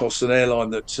low cost an airline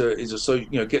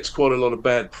that gets quite a lot of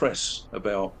bad press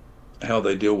about how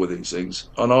they deal with these things.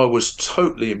 And I was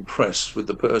totally impressed with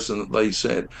the person that they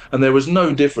said, and there was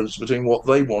no difference between what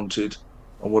they wanted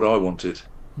and what I wanted.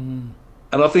 Mm.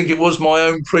 And I think it was my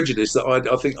own prejudice that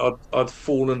I think I'd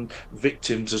fallen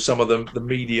victim to some of the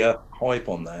media hype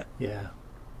on that. Yeah.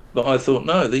 But I thought,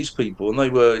 no, these people, and they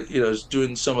were,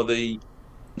 doing some of the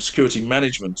security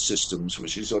management systems,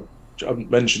 which is, I haven't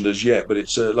mentioned as yet, but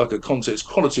it's like a concept, it's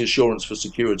quality assurance for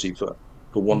security, for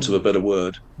want of a Mm. better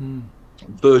word. Mm.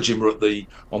 Virgin were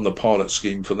on the pilot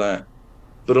scheme for that.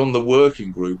 But on the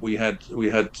working group, we had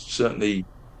certainly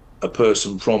a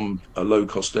person from a low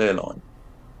cost airline,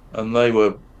 and they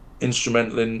were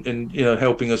instrumental in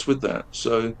helping us with that.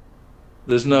 So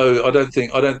there's no,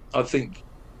 I think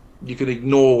you can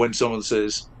ignore when someone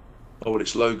says, oh, well,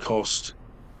 it's low cost.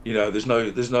 There's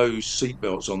no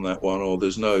seatbelts on that one, or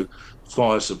there's no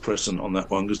fire suppressant on that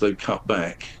one because they've cut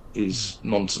back. Mm. Is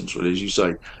nonsense, really, as you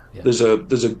say. Yeah. There's a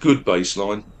good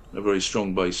baseline, a very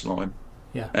strong baseline,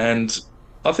 Yeah. and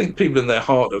I think people in their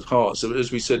heart of hearts,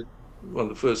 as we said, one of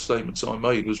the first statements I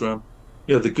made was around,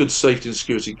 the good safety and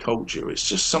security culture. It's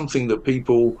just something that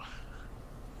people,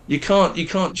 you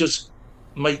can't just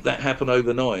make that happen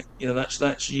overnight.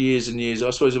 That's years and years,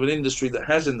 I suppose, of an industry that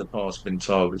has in the past been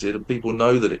targeted, and people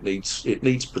know that it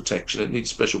needs protection, it needs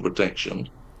special protection.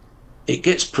 It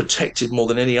gets protected more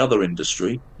than any other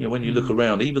industry. When you look Mm.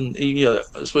 around, even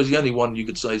I suppose the only one you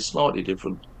could say is slightly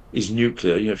different is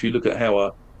nuclear. If you look at how a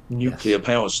Yes. nuclear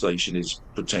power station is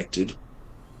protected,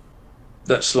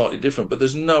 that's slightly different. But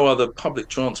there's no other public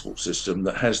transport system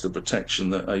that has the protection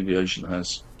that aviation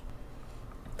has.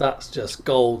 That's just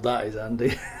gold, that is,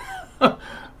 Andy. I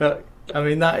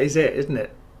mean, that is it, isn't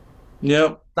it?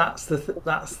 Yeah. That's the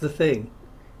thing.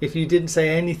 If you didn't say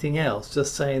anything else,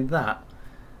 just saying that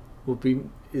would be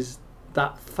is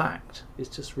that fact is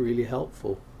just really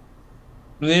helpful.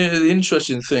 The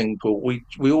interesting thing, Paul,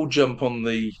 we all jump on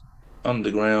the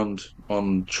underground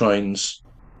on trains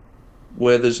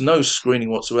where there's no screening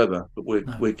whatsoever, but we're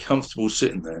No. we're comfortable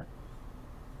sitting there.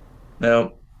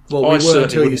 Now, Well, we I were certainly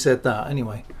until you wouldn't, said that.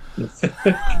 Anyway.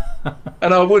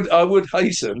 and I would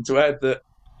hasten to add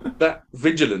that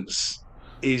vigilance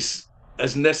is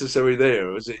as necessary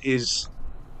there as it is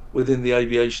within the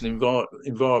aviation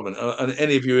environment. And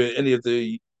any of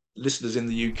the listeners in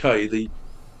the UK, the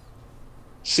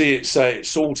See It, Say It,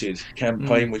 Sorted Mm.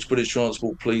 campaign, which British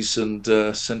Transport Police and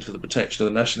Centre for the Protection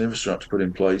of the National Infrastructure put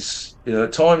in place.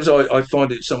 At times I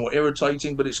find it somewhat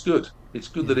irritating, but it's good. It's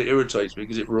good Yeah. that it irritates me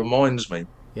because it reminds me.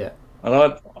 Yeah. And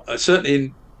I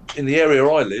certainly in the area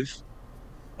I live,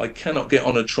 I cannot get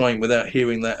on a train without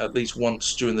hearing that at least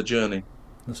once during the journey.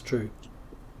 That's true.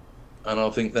 And I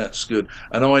think that's good.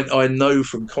 And I know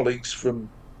from colleagues from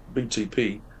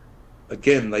BTP,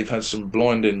 again, they've had some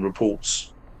blinding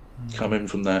reports come Mm. in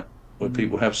from that where Mm.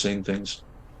 people have seen things.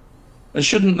 And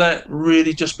shouldn't that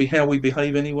really just be how we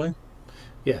behave anyway?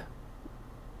 Yeah.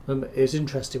 It was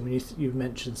interesting when you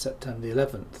mentioned September the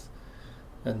 11th,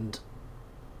 and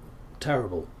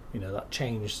terrible. That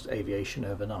changed aviation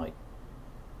overnight,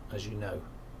 as you know,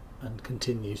 and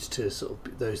continues to sort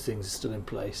of those things are still in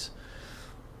place.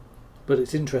 But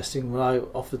it's interesting when I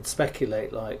often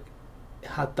speculate, like,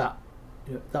 had that,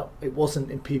 that it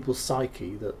wasn't in people's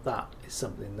psyche that is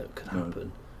something that could No.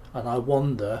 happen, and I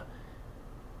wonder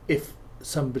if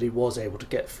somebody was able to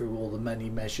get through all the many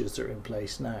measures that are in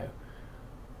place now,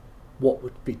 what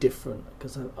would be different?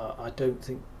 Because I don't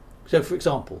think so. For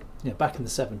example, back in the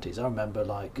 70s, I remember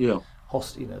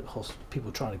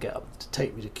people trying to get up to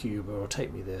take me to Cuba or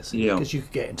take me this, because you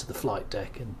could get into the flight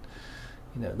deck, and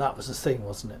that was the thing,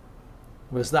 wasn't it?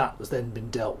 Whereas that was then been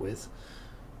dealt with,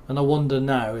 and I wonder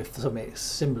now if something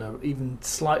similar, even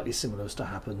slightly similar, was to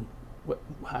happen,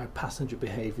 how passenger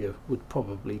behaviour would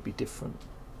probably be different.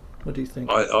 What do you think?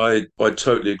 I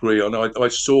totally agree, and I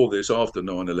saw this after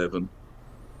 9/11,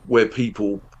 where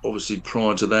people obviously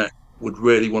prior to that would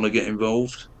rarely want to get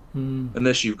involved.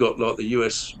 Unless you've got like the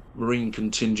US Marine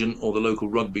contingent or the local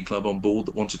rugby club on board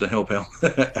that wanted to help out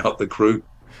out the crew.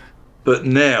 But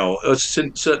now,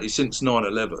 certainly since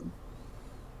 9/11,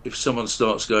 if someone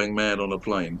starts going mad on a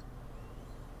plane,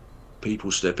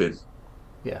 people step in.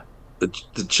 Yeah.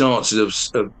 The chances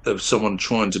of someone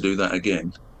trying to do that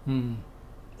again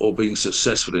or being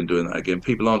successful in doing that again,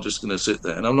 people aren't just going to sit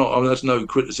there. And there's no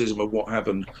criticism of what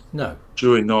happened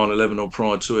during 9/11 or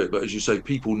prior to it. But as you say,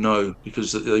 people know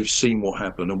because they've seen what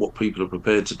happened and what people are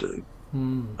prepared to do.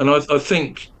 And I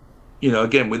think,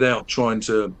 again, without trying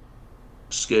to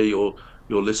scare your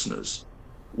listeners,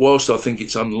 whilst I think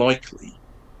it's unlikely,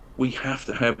 we have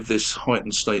to have this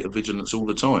heightened state of vigilance all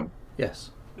the time.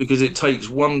 Yes. Because it takes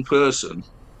one person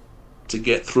to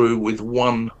get through with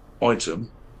one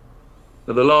item.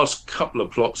 Now, the last couple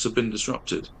of plots have been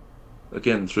disrupted,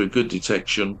 again, through good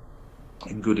detection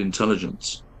and good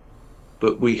intelligence.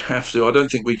 But we have to, I don't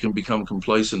think we can become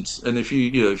complacent. And if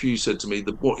you said to me,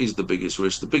 what is the biggest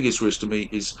risk? The biggest risk to me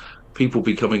is people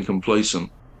becoming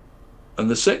complacent. And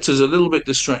the sector's a little bit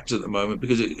distracted at the moment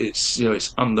because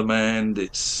it's undermanned,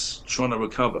 it's trying to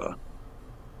recover.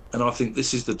 And I think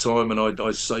this is the time, and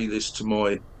I say this to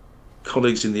my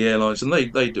colleagues in the airlines, and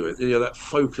they do it. That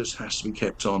focus has to be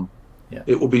kept on. Yeah.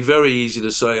 It will be very easy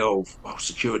to say,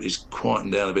 security's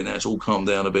quietened down a bit now, it's all calmed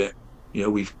down a bit.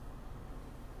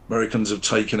 Americans have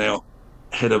taken out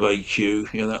head of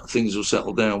AQ, that things will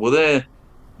settle down. Well,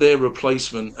 their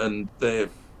replacement and their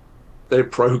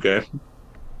program,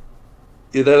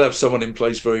 they'll have someone in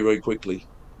place very, very quickly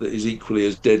that is equally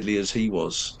as deadly as he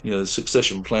was. The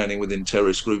succession planning within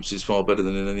terrorist groups is far better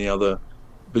than in any other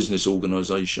business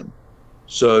organization.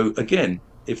 So again,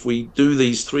 if we do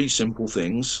these three simple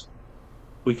things,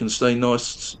 we can stay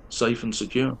nice, safe and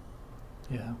secure.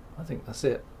 Yeah, I think that's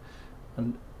it.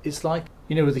 And it's like,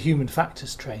 with the human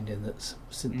factors training that's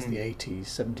since the 80s,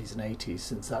 70s and 80s,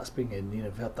 since that's been in,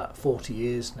 we've had that 40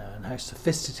 years now, and how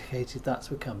sophisticated that's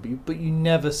become. But you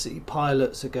never see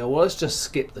pilots that go, well, let's just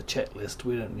skip the checklist,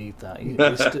 we don't need that.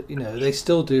 They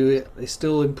still do it, they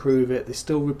still improve it, they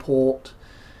still report.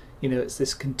 It's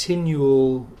this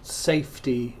continual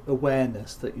safety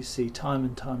awareness that you see time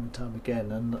and time and time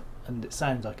again, and it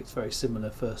sounds like it's very similar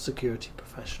for security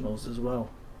professionals as well.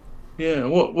 Yeah,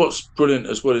 what's brilliant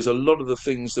as well is a lot of the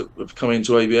things that have come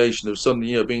into aviation have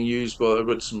suddenly being used by, I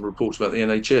read some reports about the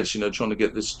NHS, trying to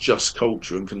get this just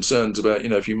culture and concerns about,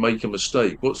 if you make a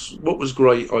mistake. What was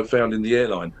great, I found, in the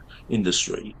airline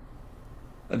industry,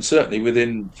 and certainly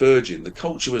within Virgin, the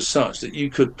culture was such that you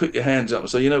could put your hands up and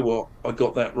say, you know what, I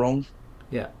got that wrong.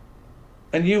 Yeah.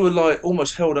 And you were like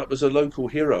almost held up as a local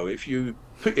hero if you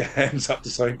put your hands up to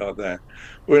something like that.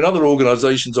 Or in other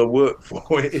organisations I worked for,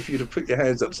 if you'd have put your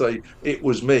hands up, say it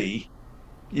was me,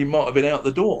 you might have been out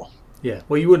the door. Yeah,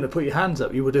 well, you wouldn't have put your hands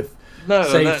up. You would have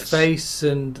saved face,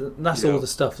 and that's all the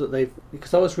stuff that they've.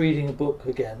 Because I was reading a book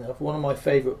again. One of my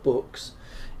favourite books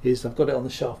is, I've got it on the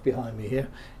shelf behind me here,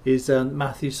 is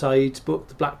Matthew Said's book,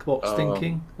 The Black Box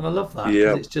Thinking, and I love that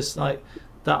because it's just like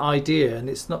that idea, and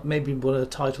it's not maybe one of the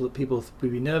title that people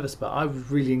would be nervous about. I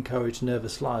would really encourage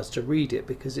nervous flyers to read it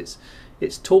because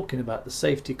it's talking about the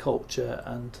safety culture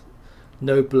and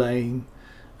no blame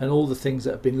and all the things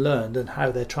that have been learned and how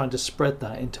they're trying to spread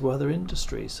that into other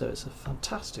industries. So it's a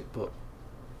fantastic book.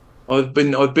 I've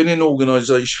been in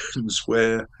organisations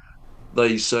where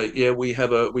they say, we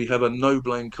have a no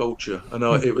blame culture, and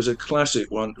it was a classic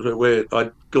one where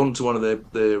I'd gone to one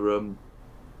of their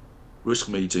risk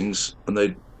meetings and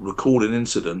they'd record an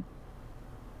incident,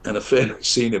 and a fairly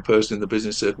senior person in the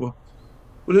business said, well,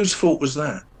 whose fault was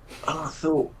that? And I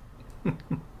thought,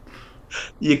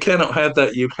 you cannot have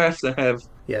that. You have to have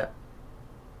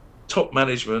top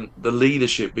management, the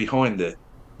leadership behind it,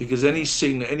 because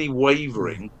any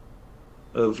wavering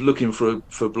of looking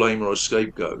for blame or a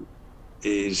scapegoat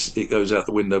it goes out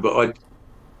the window. But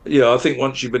I think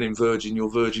once you've been in Virgin, you're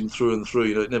Virgin through and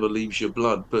through. It never leaves your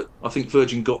blood. But I think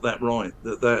Virgin got that right.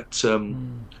 I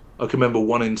can remember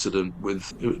one incident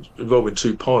involving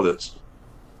two pilots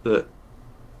that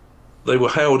they were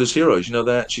hailed as heroes.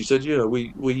 They actually said,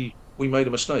 we made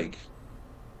a mistake,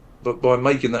 but by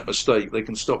making that mistake, they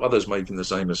can stop others making the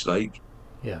same mistake.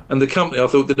 Yeah. And the company, I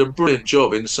thought, did a brilliant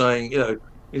job in saying,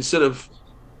 instead of,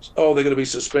 oh, they're going to be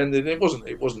suspended. It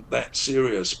wasn't that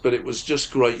serious, but it was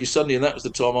just great. You suddenly, and that was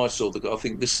the time I saw I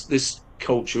think this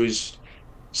culture is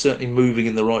certainly moving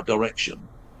in the right direction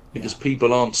Yeah. because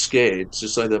people aren't scared to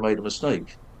say they made a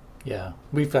mistake. Yeah.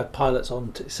 We've had pilots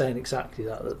on saying exactly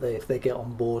that if they get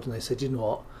on board and they said, you know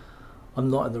what, I'm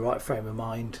not in the right frame of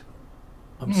mind,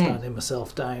 I'm standing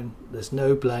myself down. There's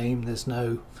no blame. There's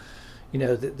no,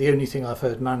 the only thing I've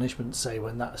heard management say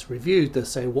when that's reviewed, they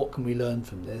say, what can we learn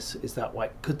from this? Is that why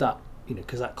could that,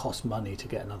 because that costs money to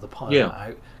get another pilot Yeah.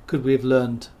 out. Could we have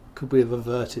learned? Could we have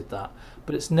averted that?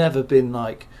 But it's never been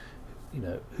like,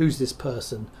 who's this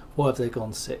person? Why have they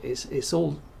gone sick? It's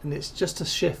all, and it's just a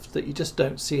shift that you just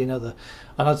don't see in other.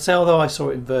 And I'd say, although I saw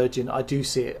it in Virgin, I do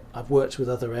see it. I've worked with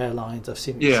other airlines. I've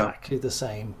seen Yeah. exactly the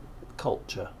same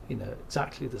culture.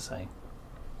 Exactly the same.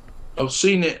 I've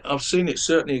seen it. I've seen it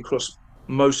certainly across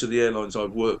most of the airlines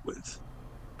I've worked with.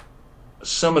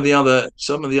 Some of the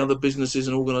other businesses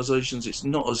and organisations, it's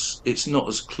not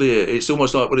as clear. It's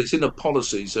almost like, well, it's in the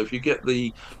policy. So if you get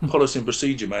the policy and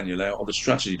procedure manual out or the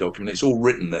strategy document, it's all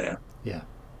written there. Yeah.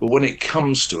 But when it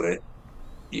comes to it,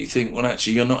 you think, well,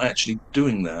 actually, you're not actually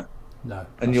doing that, No,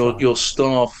 and that's your right. your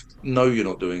staff know you're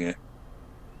not doing it.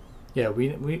 Yeah,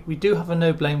 we do have a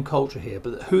no blame culture here,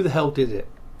 but who the hell did it?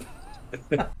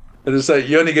 And I say,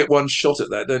 you only get one shot at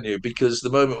that, don't you? Because the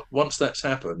moment once that's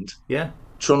happened, Yeah,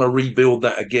 trying to rebuild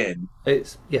that again.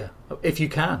 it's yeah. If you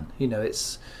can,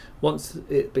 it's once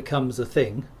it becomes a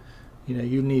thing,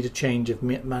 you need a change of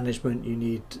management. You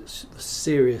need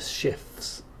serious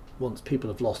shifts once people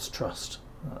have lost trust.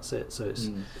 That's it.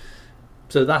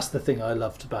 So that's the thing I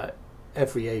loved about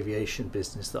every aviation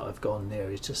business that I've gone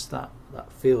near is just that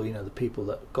feel. The people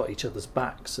that got each other's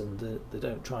backs and they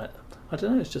don't try. I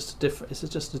don't know. It's just a different. It's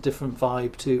just a different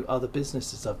vibe to other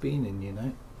businesses I've been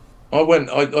in.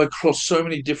 I crossed so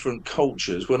many different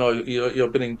cultures when I've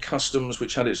been in customs,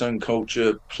 which had its own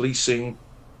culture, policing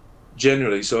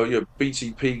generally. So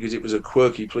BTP, because it was a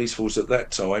quirky police force at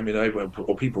that time,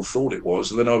 or people thought it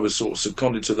was. And then I was sort of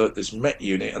seconded to this Met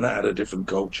unit, and that had a different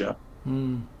culture.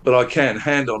 But I can,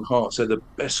 hand on heart, say the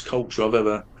best culture I've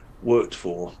ever worked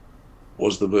for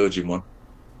was the Virgin one.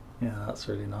 Yeah, that's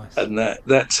really nice. And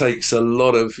that takes a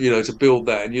lot of, to build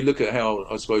that. And you look at how,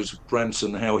 I suppose,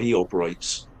 Branson, how he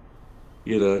operates.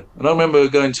 And I remember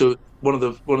going to one of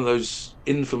those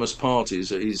infamous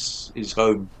parties at his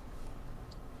home.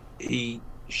 He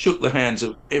shook the hands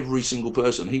of every single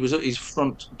person. He was at his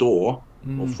front door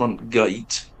or front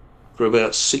gate for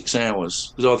about 6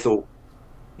 hours because I thought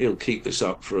he'll keep this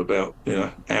up for about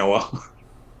hour.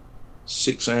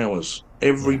 6 hours.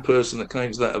 Every Yeah, person that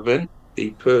came to that event,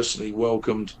 he personally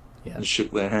welcomed yeah, and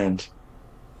shook their hand.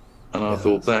 And I yeah.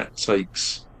 thought that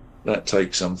takes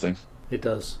something. It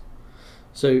does.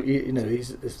 So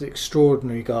he's an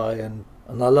extraordinary guy, and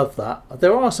I love that.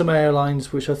 There are some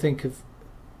airlines which I think have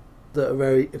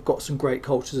got some great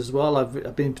cultures as well.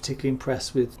 I've been particularly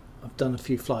impressed with. I've done a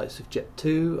few flights with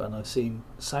Jet2, and I've seen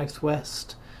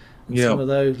Southwest, and Yeah. some of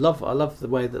those. I love the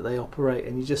way that they operate,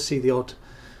 and you just see the odd.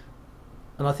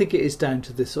 And I think it is down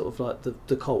to this sort of like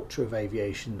the culture of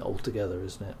aviation altogether,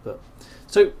 isn't it? But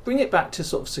so bring it back to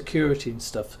sort of security and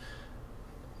stuff.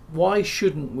 Why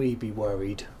shouldn't we be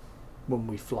worried when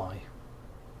we fly?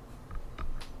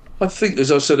 I think,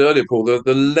 as I said earlier, Paul,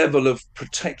 the level of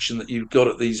protection that you've got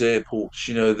at these airports,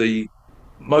 the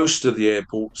most of the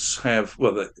airports have,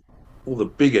 well, all the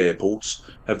big airports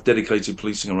have dedicated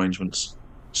policing arrangements.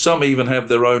 Some even have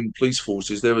their own police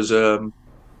forces. There was, I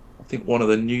think, one of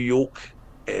the New York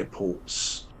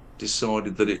airports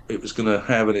decided that it was going to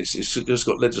have, and it's just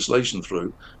got legislation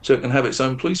through, so it can have its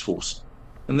own police force.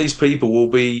 And these people will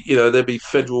be, they'll be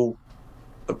federal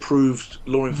approved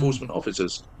law Mm. enforcement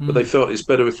officers, but they Mm. felt it's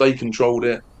better if they controlled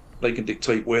it. They can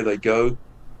dictate where they go.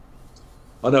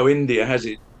 I know India has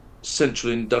its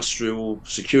Central Industrial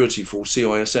Security Force,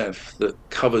 CISF, that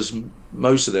covers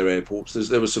most of their airports.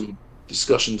 There were some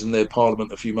discussions in their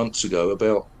parliament a few months ago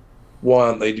about why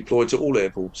aren't they deployed to all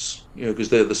airports? Because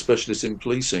they're the specialists in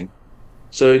policing.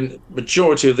 So in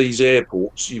majority of these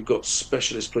airports, you've got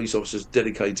specialist police officers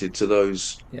dedicated to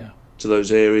those Yeah. to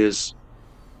those areas.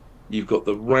 You've got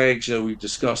the RAGs, we've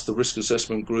discussed the risk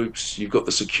assessment groups. You've got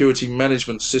the security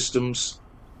management systems.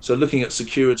 So looking at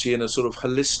security in a sort of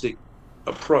holistic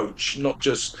approach, not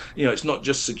just, it's not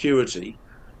just security,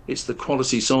 it's the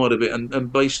quality side of it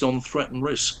and based on threat and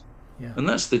risk. Yeah. And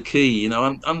that's the key,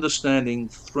 understanding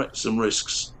threats and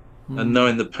risks and Mm.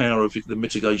 knowing the power of the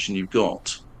mitigation you've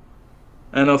got.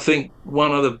 And I think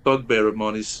one other bugbear of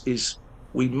mine is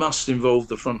we must involve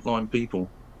the frontline people,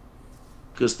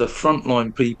 because the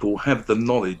frontline people have the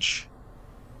knowledge.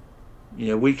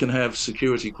 We can have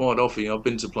security quite often. I've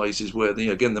been to places where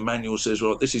again the manual says,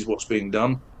 right, this is what's being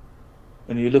done,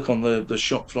 and you look on the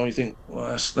shop floor, you think, well,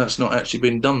 that's not actually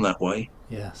been done that way.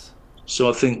 Yes. So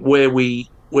I think where we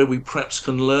perhaps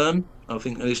can learn, I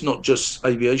think, and it's not just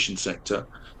aviation sector,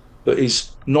 but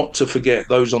is not to forget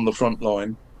those on the front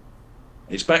line.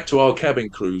 It's back to our cabin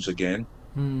crews again.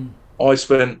 Mm. I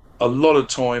spent a lot of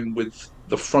time with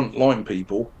the front line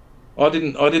people. I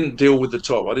didn't deal with the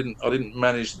top. I didn't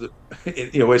manage the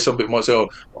where some people might say, oh,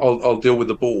 I'll deal with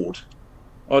the board.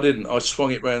 I didn't. I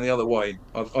swung it round the other way.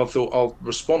 I thought I'll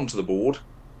respond to the board.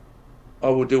 I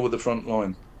will deal with the front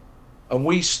line. And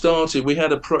we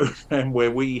had a program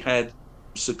where we had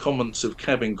secondments of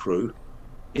cabin crew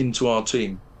into our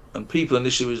team. And people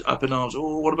initially was up in arms.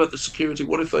 Oh, what about the security?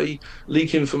 What if they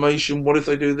leak information? What if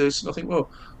they do this? And I think, well,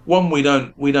 one, we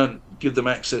don't give them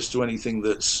access to anything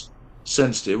that's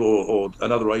sensitive or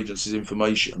another agency's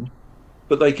information,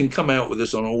 but they can come out with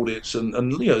us on audits and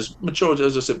as majority,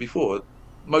 as I said before,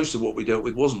 most of what we dealt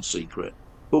with wasn't secret.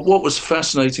 But what was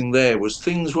fascinating there was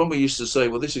things when we used to say,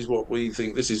 well, this is what we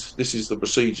think, this is the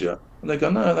procedure, and they go,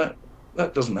 no,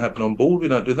 that doesn't happen on board. We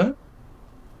don't do that.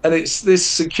 And it's this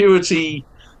security,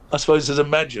 I suppose, as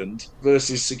imagined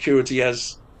versus security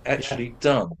as Yeah. actually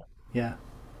done. Yeah.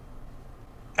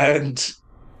 And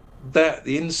that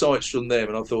the insights from them,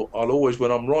 and I thought I'll always,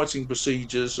 when I'm writing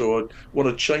procedures or I want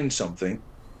to change something,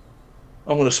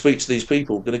 I'm going to speak to these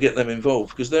people, going to get them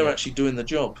involved because they're Yeah. actually doing the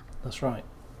job. That's right.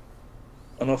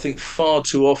 And I think far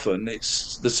too often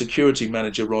it's the security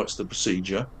manager writes the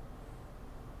procedure.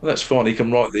 Well, that's fine, he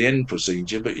can write the end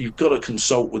procedure, but you've got to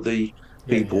consult with the Yeah.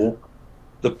 Yeah. people.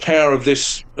 The power of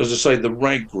this, as I say, the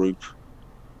RAG group,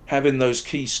 having those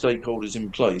key stakeholders in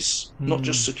place, not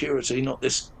just Mm. security, not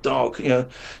this dark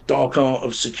art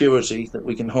of security that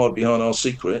we can hide behind our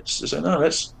secrets. To say, no,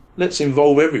 let's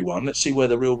involve everyone. Let's see where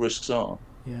the real risks are.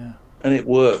 Yeah. And it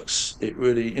works. It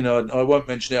really, I won't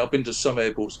mention it. I've been to some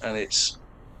airports and it's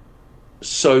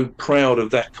so proud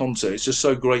of that concept. It's just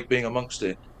so great being amongst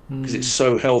it because it's Mm.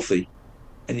 so healthy.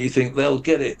 And you think they'll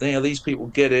get it. These people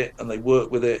get it and they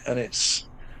work with it. And it's,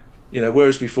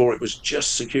 whereas before it was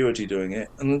just security doing it.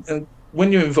 And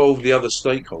when you involve the other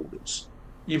stakeholders,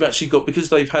 you've actually got, because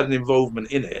they've had an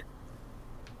involvement in it,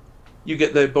 you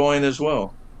get their buy-in as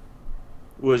well.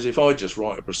 Whereas if I just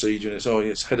write a procedure and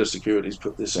it's head of security's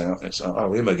put this out, and it's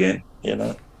him again,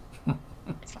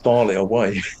 file it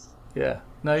away. Yeah.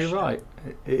 No, you're right.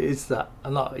 It is that,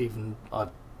 and not even I've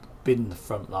been the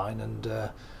front line,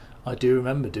 and I do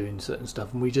remember doing certain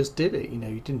stuff, and we just did it. You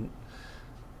didn't.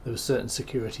 There were certain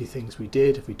security things we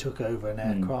did. If we took over an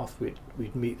aircraft,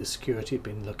 we'd meet the security who'd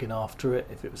been looking after it.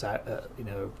 If it was out at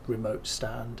a remote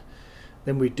stand,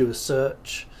 then we'd do a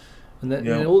search, and then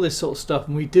Yeah, all this sort of stuff.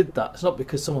 And we did that. It's not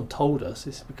because someone told us.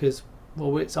 It's because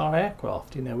it's our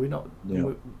aircraft. We're not.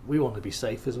 yeah. We want to be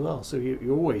safe as well. So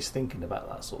you're always thinking about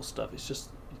that sort of stuff. It's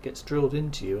just it gets drilled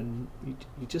into you, and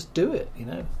you just do it.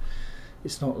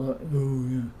 It's not like, oh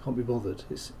yeah, can't be bothered.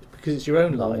 It's because it's your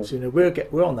own lives.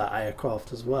 We're on that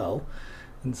aircraft as well,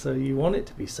 and so you want it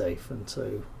to be safe. And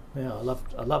so yeah, I love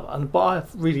it. And what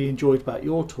I've really enjoyed about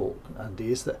your talk,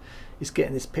 Andy, is that it's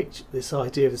getting this picture, this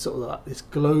idea of sort of like this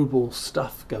global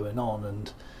stuff going on,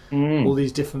 and all Mm.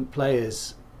 these different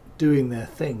players doing their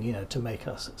thing, to make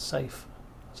us safe.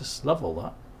 I just love all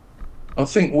that. I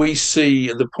think we see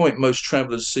at the point most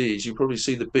travellers see is you probably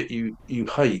see the bit you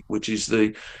hate, which is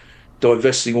the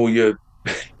divesting all your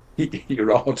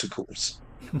your articles,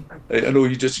 and all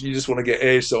you just want to get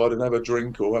airside and have a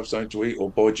drink or have something to eat or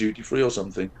buy duty free or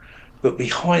something. But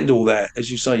behind all that, as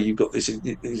you say, you've got these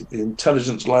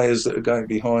intelligence layers that are going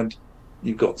behind.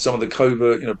 You've got some of the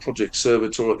covert, Project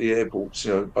Servitor at the airports,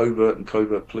 overt and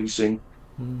covert policing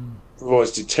Mm.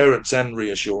 provides deterrence and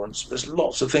reassurance. There's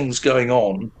lots of things going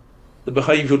on. The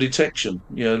behavioural detection,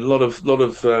 a lot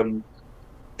of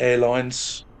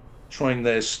airlines train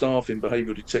their staff in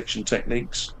behavioural detection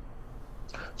techniques.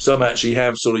 Some actually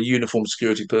have sort of uniformed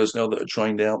security personnel that are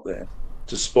trained out there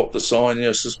to spot the sign,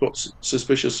 to spot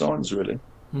suspicious signs, really.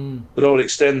 Mm. But I would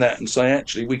extend that and say,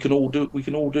 actually, we can all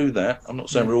do that. I'm not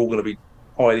saying Yeah. we're all going to be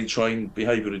highly trained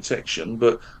behavioural detection,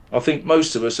 but I think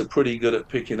most of us are pretty good at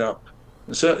picking up,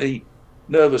 and certainly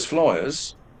nervous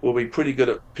flyers will be pretty good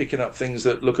at picking up things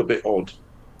that look a bit odd.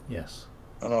 Yes.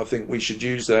 And I think we should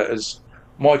use that, as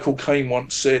Michael Caine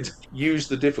once said, use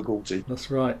the difficulty.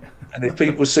 That's right. And if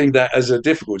people see that as a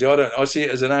difficulty, I don't. I see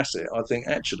it as an asset. I think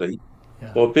actually,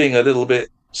 Yeah. by being a little bit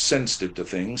sensitive to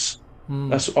things,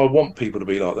 Mm. I want people to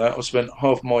be like that. I spent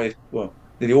half my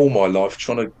nearly all my life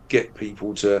trying to get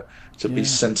people to be Yeah.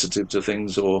 sensitive to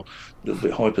things or a little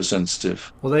bit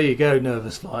hypersensitive. Well, there you go,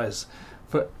 nervous flyers.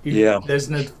 But Yeah. there's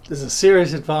a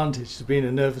serious advantage to being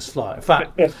a nervous flyer. In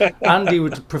fact, Andy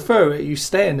would prefer it you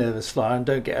stay a nervous flyer and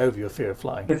don't get over your fear of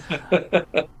flying.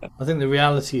 I think the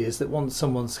reality is that once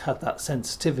someone's had that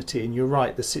sensitivity, and you're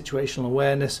right, the situational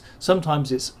awareness,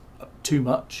 sometimes it's too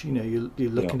much. You know, you're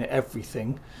looking Yeah. at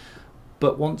everything,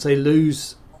 but once they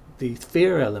lose the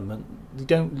fear element, you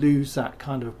don't lose that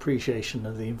kind of appreciation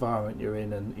of the environment you're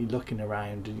in, and you're looking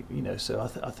around. And, you know, so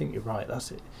I think you're right.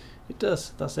 That's it. It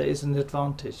does. That's it. It's an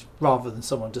advantage rather than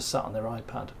someone just sat on their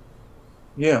iPad.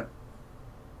 Yeah.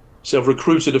 So I've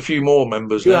recruited a few more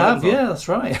members You now, have, haven't yeah, that's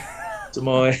right. I, to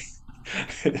my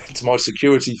to my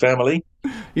security family.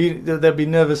 There'll be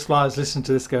nervous flyers listening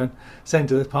to this, going, saying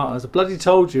to their partners, "I bloody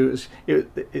told you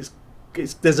it's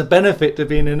there's a benefit to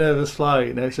being a nervous flyer,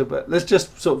 you know." So, but let's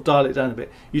just sort of dial it down a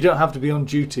bit. You don't have to be on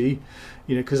duty,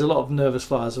 you know, because a lot of nervous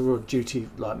flyers are on duty,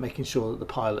 like making sure that the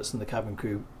pilots and the cabin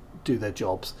crew do their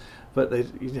jobs. But they,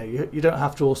 you know, you don't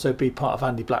have to also be part of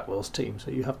Andy Blackwell's team, so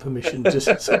you have permission to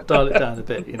just sort of dial it down a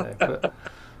bit, you know. But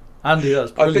Andy,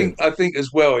 that's brilliant. I think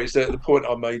as well is that the point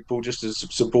I made, Paul, just to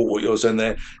support what you're saying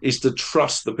there, is to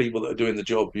trust the people that are doing the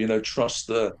job. You know, trust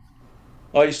the.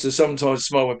 I used to sometimes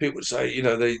smile when people would say, you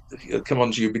know, they come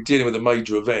on to you, be dealing with a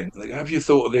major event. They go, have you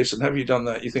thought of this and have you done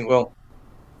that? You think, well,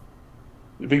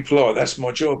 be polite. That's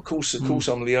my job. Of course,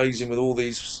 I'm liaising with all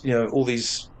these, you know, all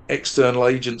these external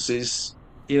agencies.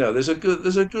 You know, there's a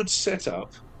good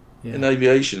setup in Yeah,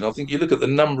 aviation. I think you look at the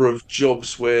number of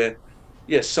jobs where,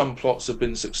 yes, some plots have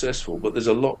been successful, but there's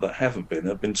a lot that have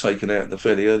been taken out in the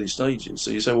fairly early stages.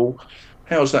 So you say, well,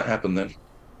 how's that happened then?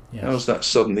 How's yes, that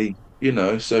suddenly, you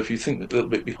know? So if you think a little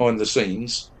bit behind the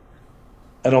scenes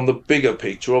and on the bigger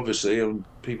picture, obviously, and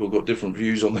people have got different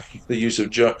views on the use of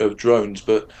drones,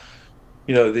 but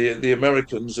you know, the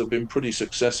Americans have been pretty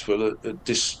successful at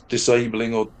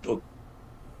disabling or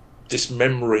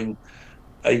dismembering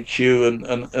AQ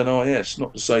and IS.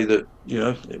 Not to say that you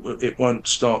know it won't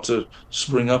start to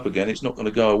spring mm, up again. It's not going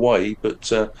to go away,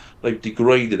 but they've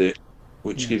degraded it,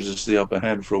 which yeah. gives us the upper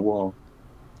hand for a while.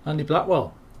 Andy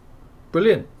Blackwell,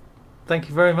 brilliant. Thank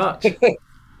you very much.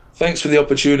 Thanks for the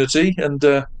opportunity, and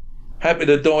happy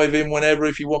to dive in whenever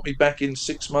if you want me back in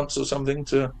 6 months or something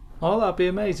to Oh, that'd be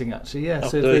amazing, actually. Yeah.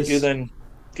 So if update you. there's, Then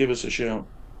give us a shout.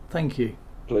 thank you.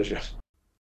 Pleasure.